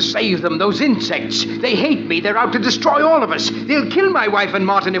 I've got to save them. Those insects. They hate me. They're out to destroy all of us. They'll kill my wife and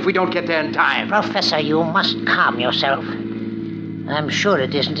Martin if we don't get there in time. Professor, you must calm yourself. I'm sure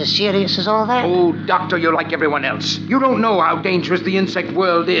it isn't as serious as all that. Oh, Doctor, you're like everyone else. You don't know how dangerous the insect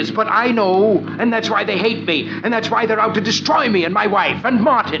world is, but I know, and that's why they hate me, and that's why they're out to destroy me and my wife and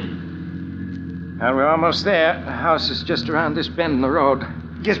Martin. Well, we're almost there. The house is just around this bend in the road.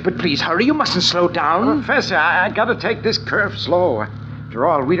 Yes, but please hurry. You mustn't slow down. Professor, I gotta take this curve slow. After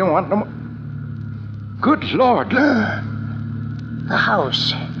all, we don't want no more... Good Lord. The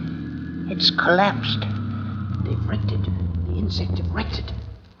house. It's collapsed. They've wrecked it. The insect have wrecked it.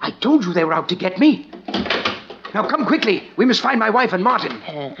 I told you they were out to get me. Now come quickly. We must find my wife and Martin.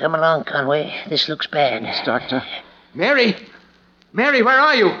 Come along, Conway. This looks bad. Yes, Doctor. Mary! Mary, where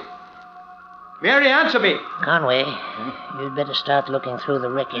are you? Mary, answer me. Conway, you'd better start looking through the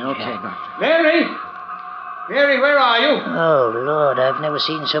wreckage. Okay, Doctor. Mary! Mary, where are you? Oh, Lord, I've never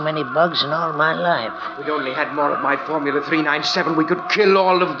seen so many bugs in all my life. If we'd only had more of my Formula 397, we could kill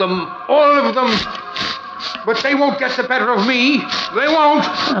all of them. All of them. But they won't get the better of me. They won't.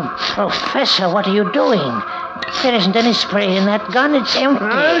 Oh, Professor, what are you doing? There isn't any spray in that gun. It's empty.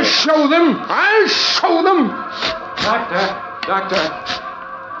 I'll show them. I'll show them. Doctor,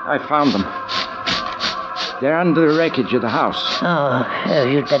 I found them. They're under the wreckage of the house. Oh,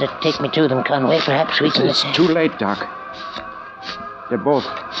 you'd better take me to them, Conway. Perhaps we can... It's too late, Doc. They're both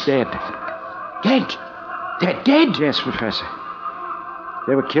dead. Dead? They're dead? Yes, Professor.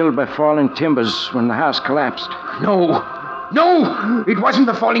 They were killed by falling timbers when the house collapsed. No! It wasn't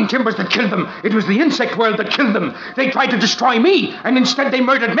the falling timbers that killed them. It was the insect world that killed them. They tried to destroy me, and instead they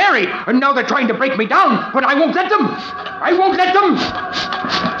murdered Mary. And now they're trying to break me down, but I won't let them. I won't let them.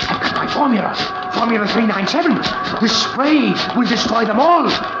 I've got my formula. Formula 397. The spray will destroy them all.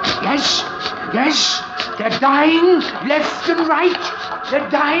 Yes. They're dying left and right. They're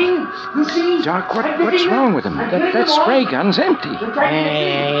dying. You see? Doc, what's wrong with them? That spray gun's empty.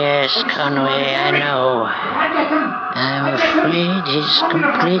 Yes, Conway, I know. I'm afraid he's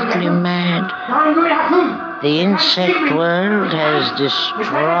completely mad. The insect world has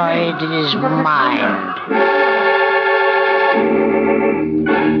destroyed his mind.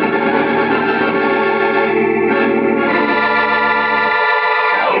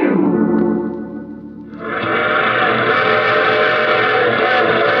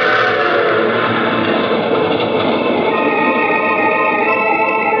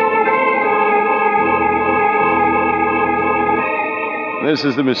 This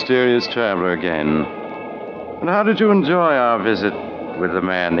is the mysterious traveler again. And how did you enjoy our visit with the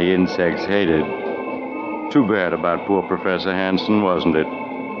man the insects hated? Too bad about poor Professor Hanson, wasn't it?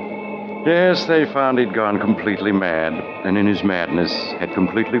 Yes, they found he'd gone completely mad, and in his madness had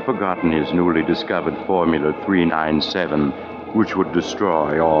completely forgotten his newly discovered Formula 397, which would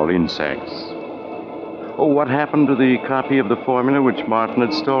destroy all insects. Oh, what happened to the copy of the formula which Martin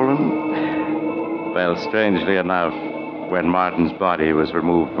had stolen? Well, strangely enough, when Martin's body was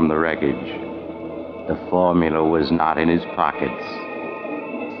removed from the wreckage, the formula was not in his pockets.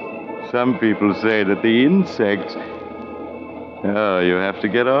 Some people say that the insects... Oh, you have to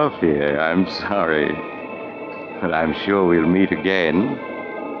get off here. I'm sorry. But I'm sure we'll meet again.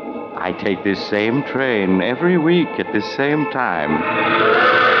 I take this same train every week at this same time.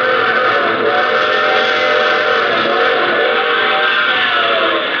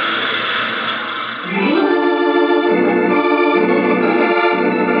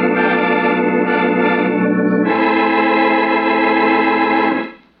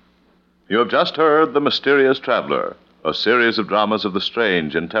 You have just heard The Mysterious Traveler, a series of dramas of the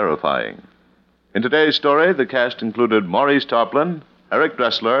strange and terrifying. In today's story, the cast included Maurice Tarplin, Eric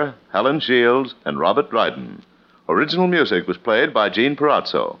Dressler, Helen Shields, and Robert Dryden. Original music was played by Gene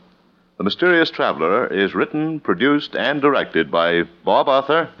Perazzo. The Mysterious Traveler is written, produced, and directed by Bob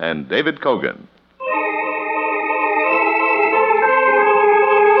Arthur and David Kogan.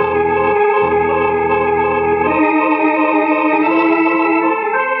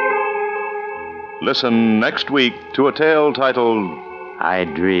 Listen next week to a tale titled I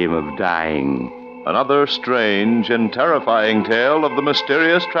Dream of Dying. Another strange and terrifying tale of the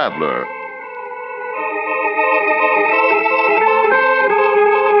mysterious traveler.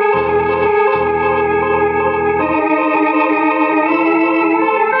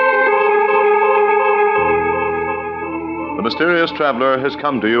 The Mysterious Traveler has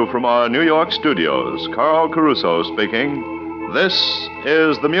come to you from our New York studios. Carl Caruso speaking. This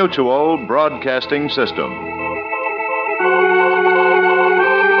is the Mutual Broadcasting System.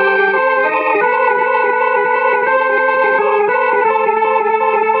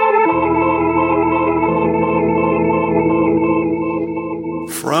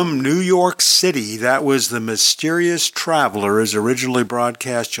 From New York City, that was The Mysterious Traveler, as originally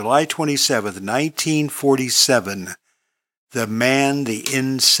broadcast July 27th, 1947. The Man the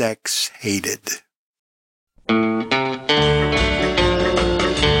Insects Hated.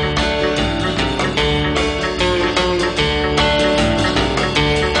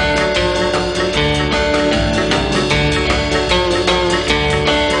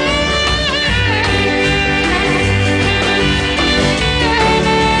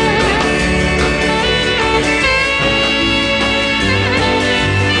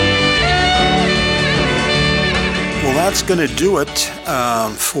 That's going to do it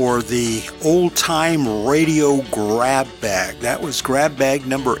for the old-time radio grab bag. That was grab bag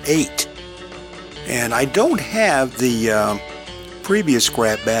number 8. And I don't have the previous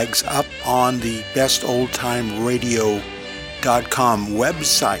grab bags up on the bestoldtimeradio.com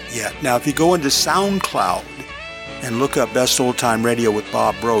website yet. Now, if you go into SoundCloud and look up Best Old Time Radio with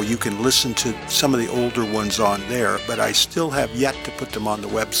Bob Bro, you can listen to some of the older ones on there, but I still have yet to put them on the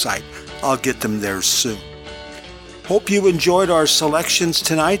website. I'll get them there soon. Hope you enjoyed our selections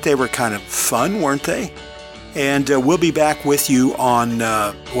tonight. They were kind of fun, weren't they? And we'll be back with you on,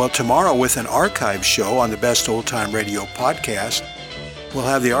 tomorrow with an archive show on the Best Old Time Radio podcast. We'll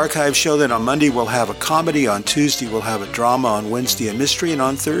have the archive show. Then on Monday, we'll have a comedy. On Tuesday, we'll have a drama. On Wednesday, a mystery. And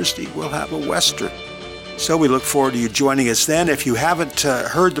on Thursday, we'll have a Western. So we look forward to you joining us then. If you haven't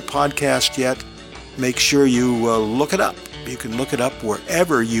heard the podcast yet, make sure you look it up. You can look it up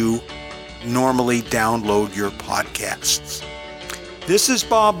wherever you normally download your podcasts. This is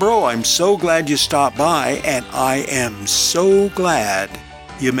Bob Bro. I'm so glad you stopped by, and I am so glad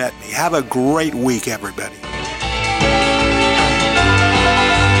you met me. Have a great week, everybody.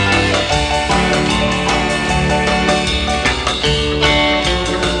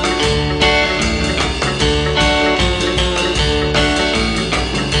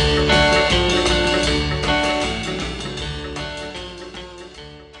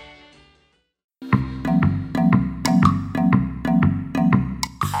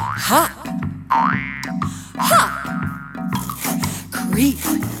 Hop, hop, creep,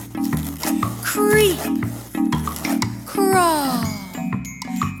 creep, crawl,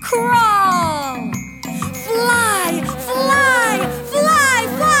 crawl, fly, fly, fly,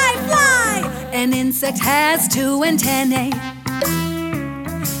 fly, fly. An insect has 2 antennae.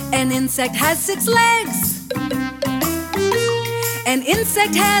 An insect has 6 legs. An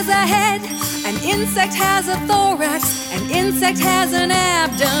insect has a head. An insect has a thorax. An insect has an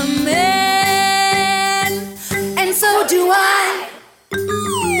abdomen. And so do I.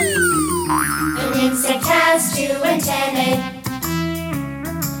 An insect has 2 antennae.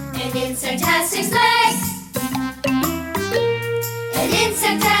 An insect has 6 legs. An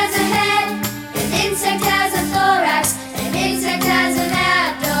insect has a head. An insect has a thorax. An insect has an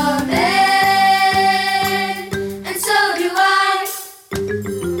abdomen. And so do I.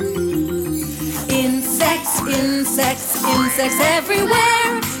 Insects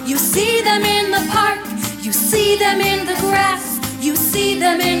everywhere. You see them in the park. You see them in the grass. You see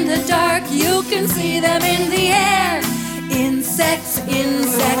them in the dark. You can see them in the air. Insects,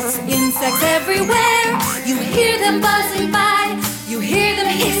 insects, insects everywhere. You hear them buzzing by. You hear them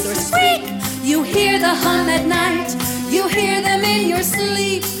hiss or squeak. You hear the hum at night. You hear them in your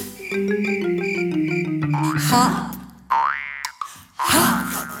sleep. Hop.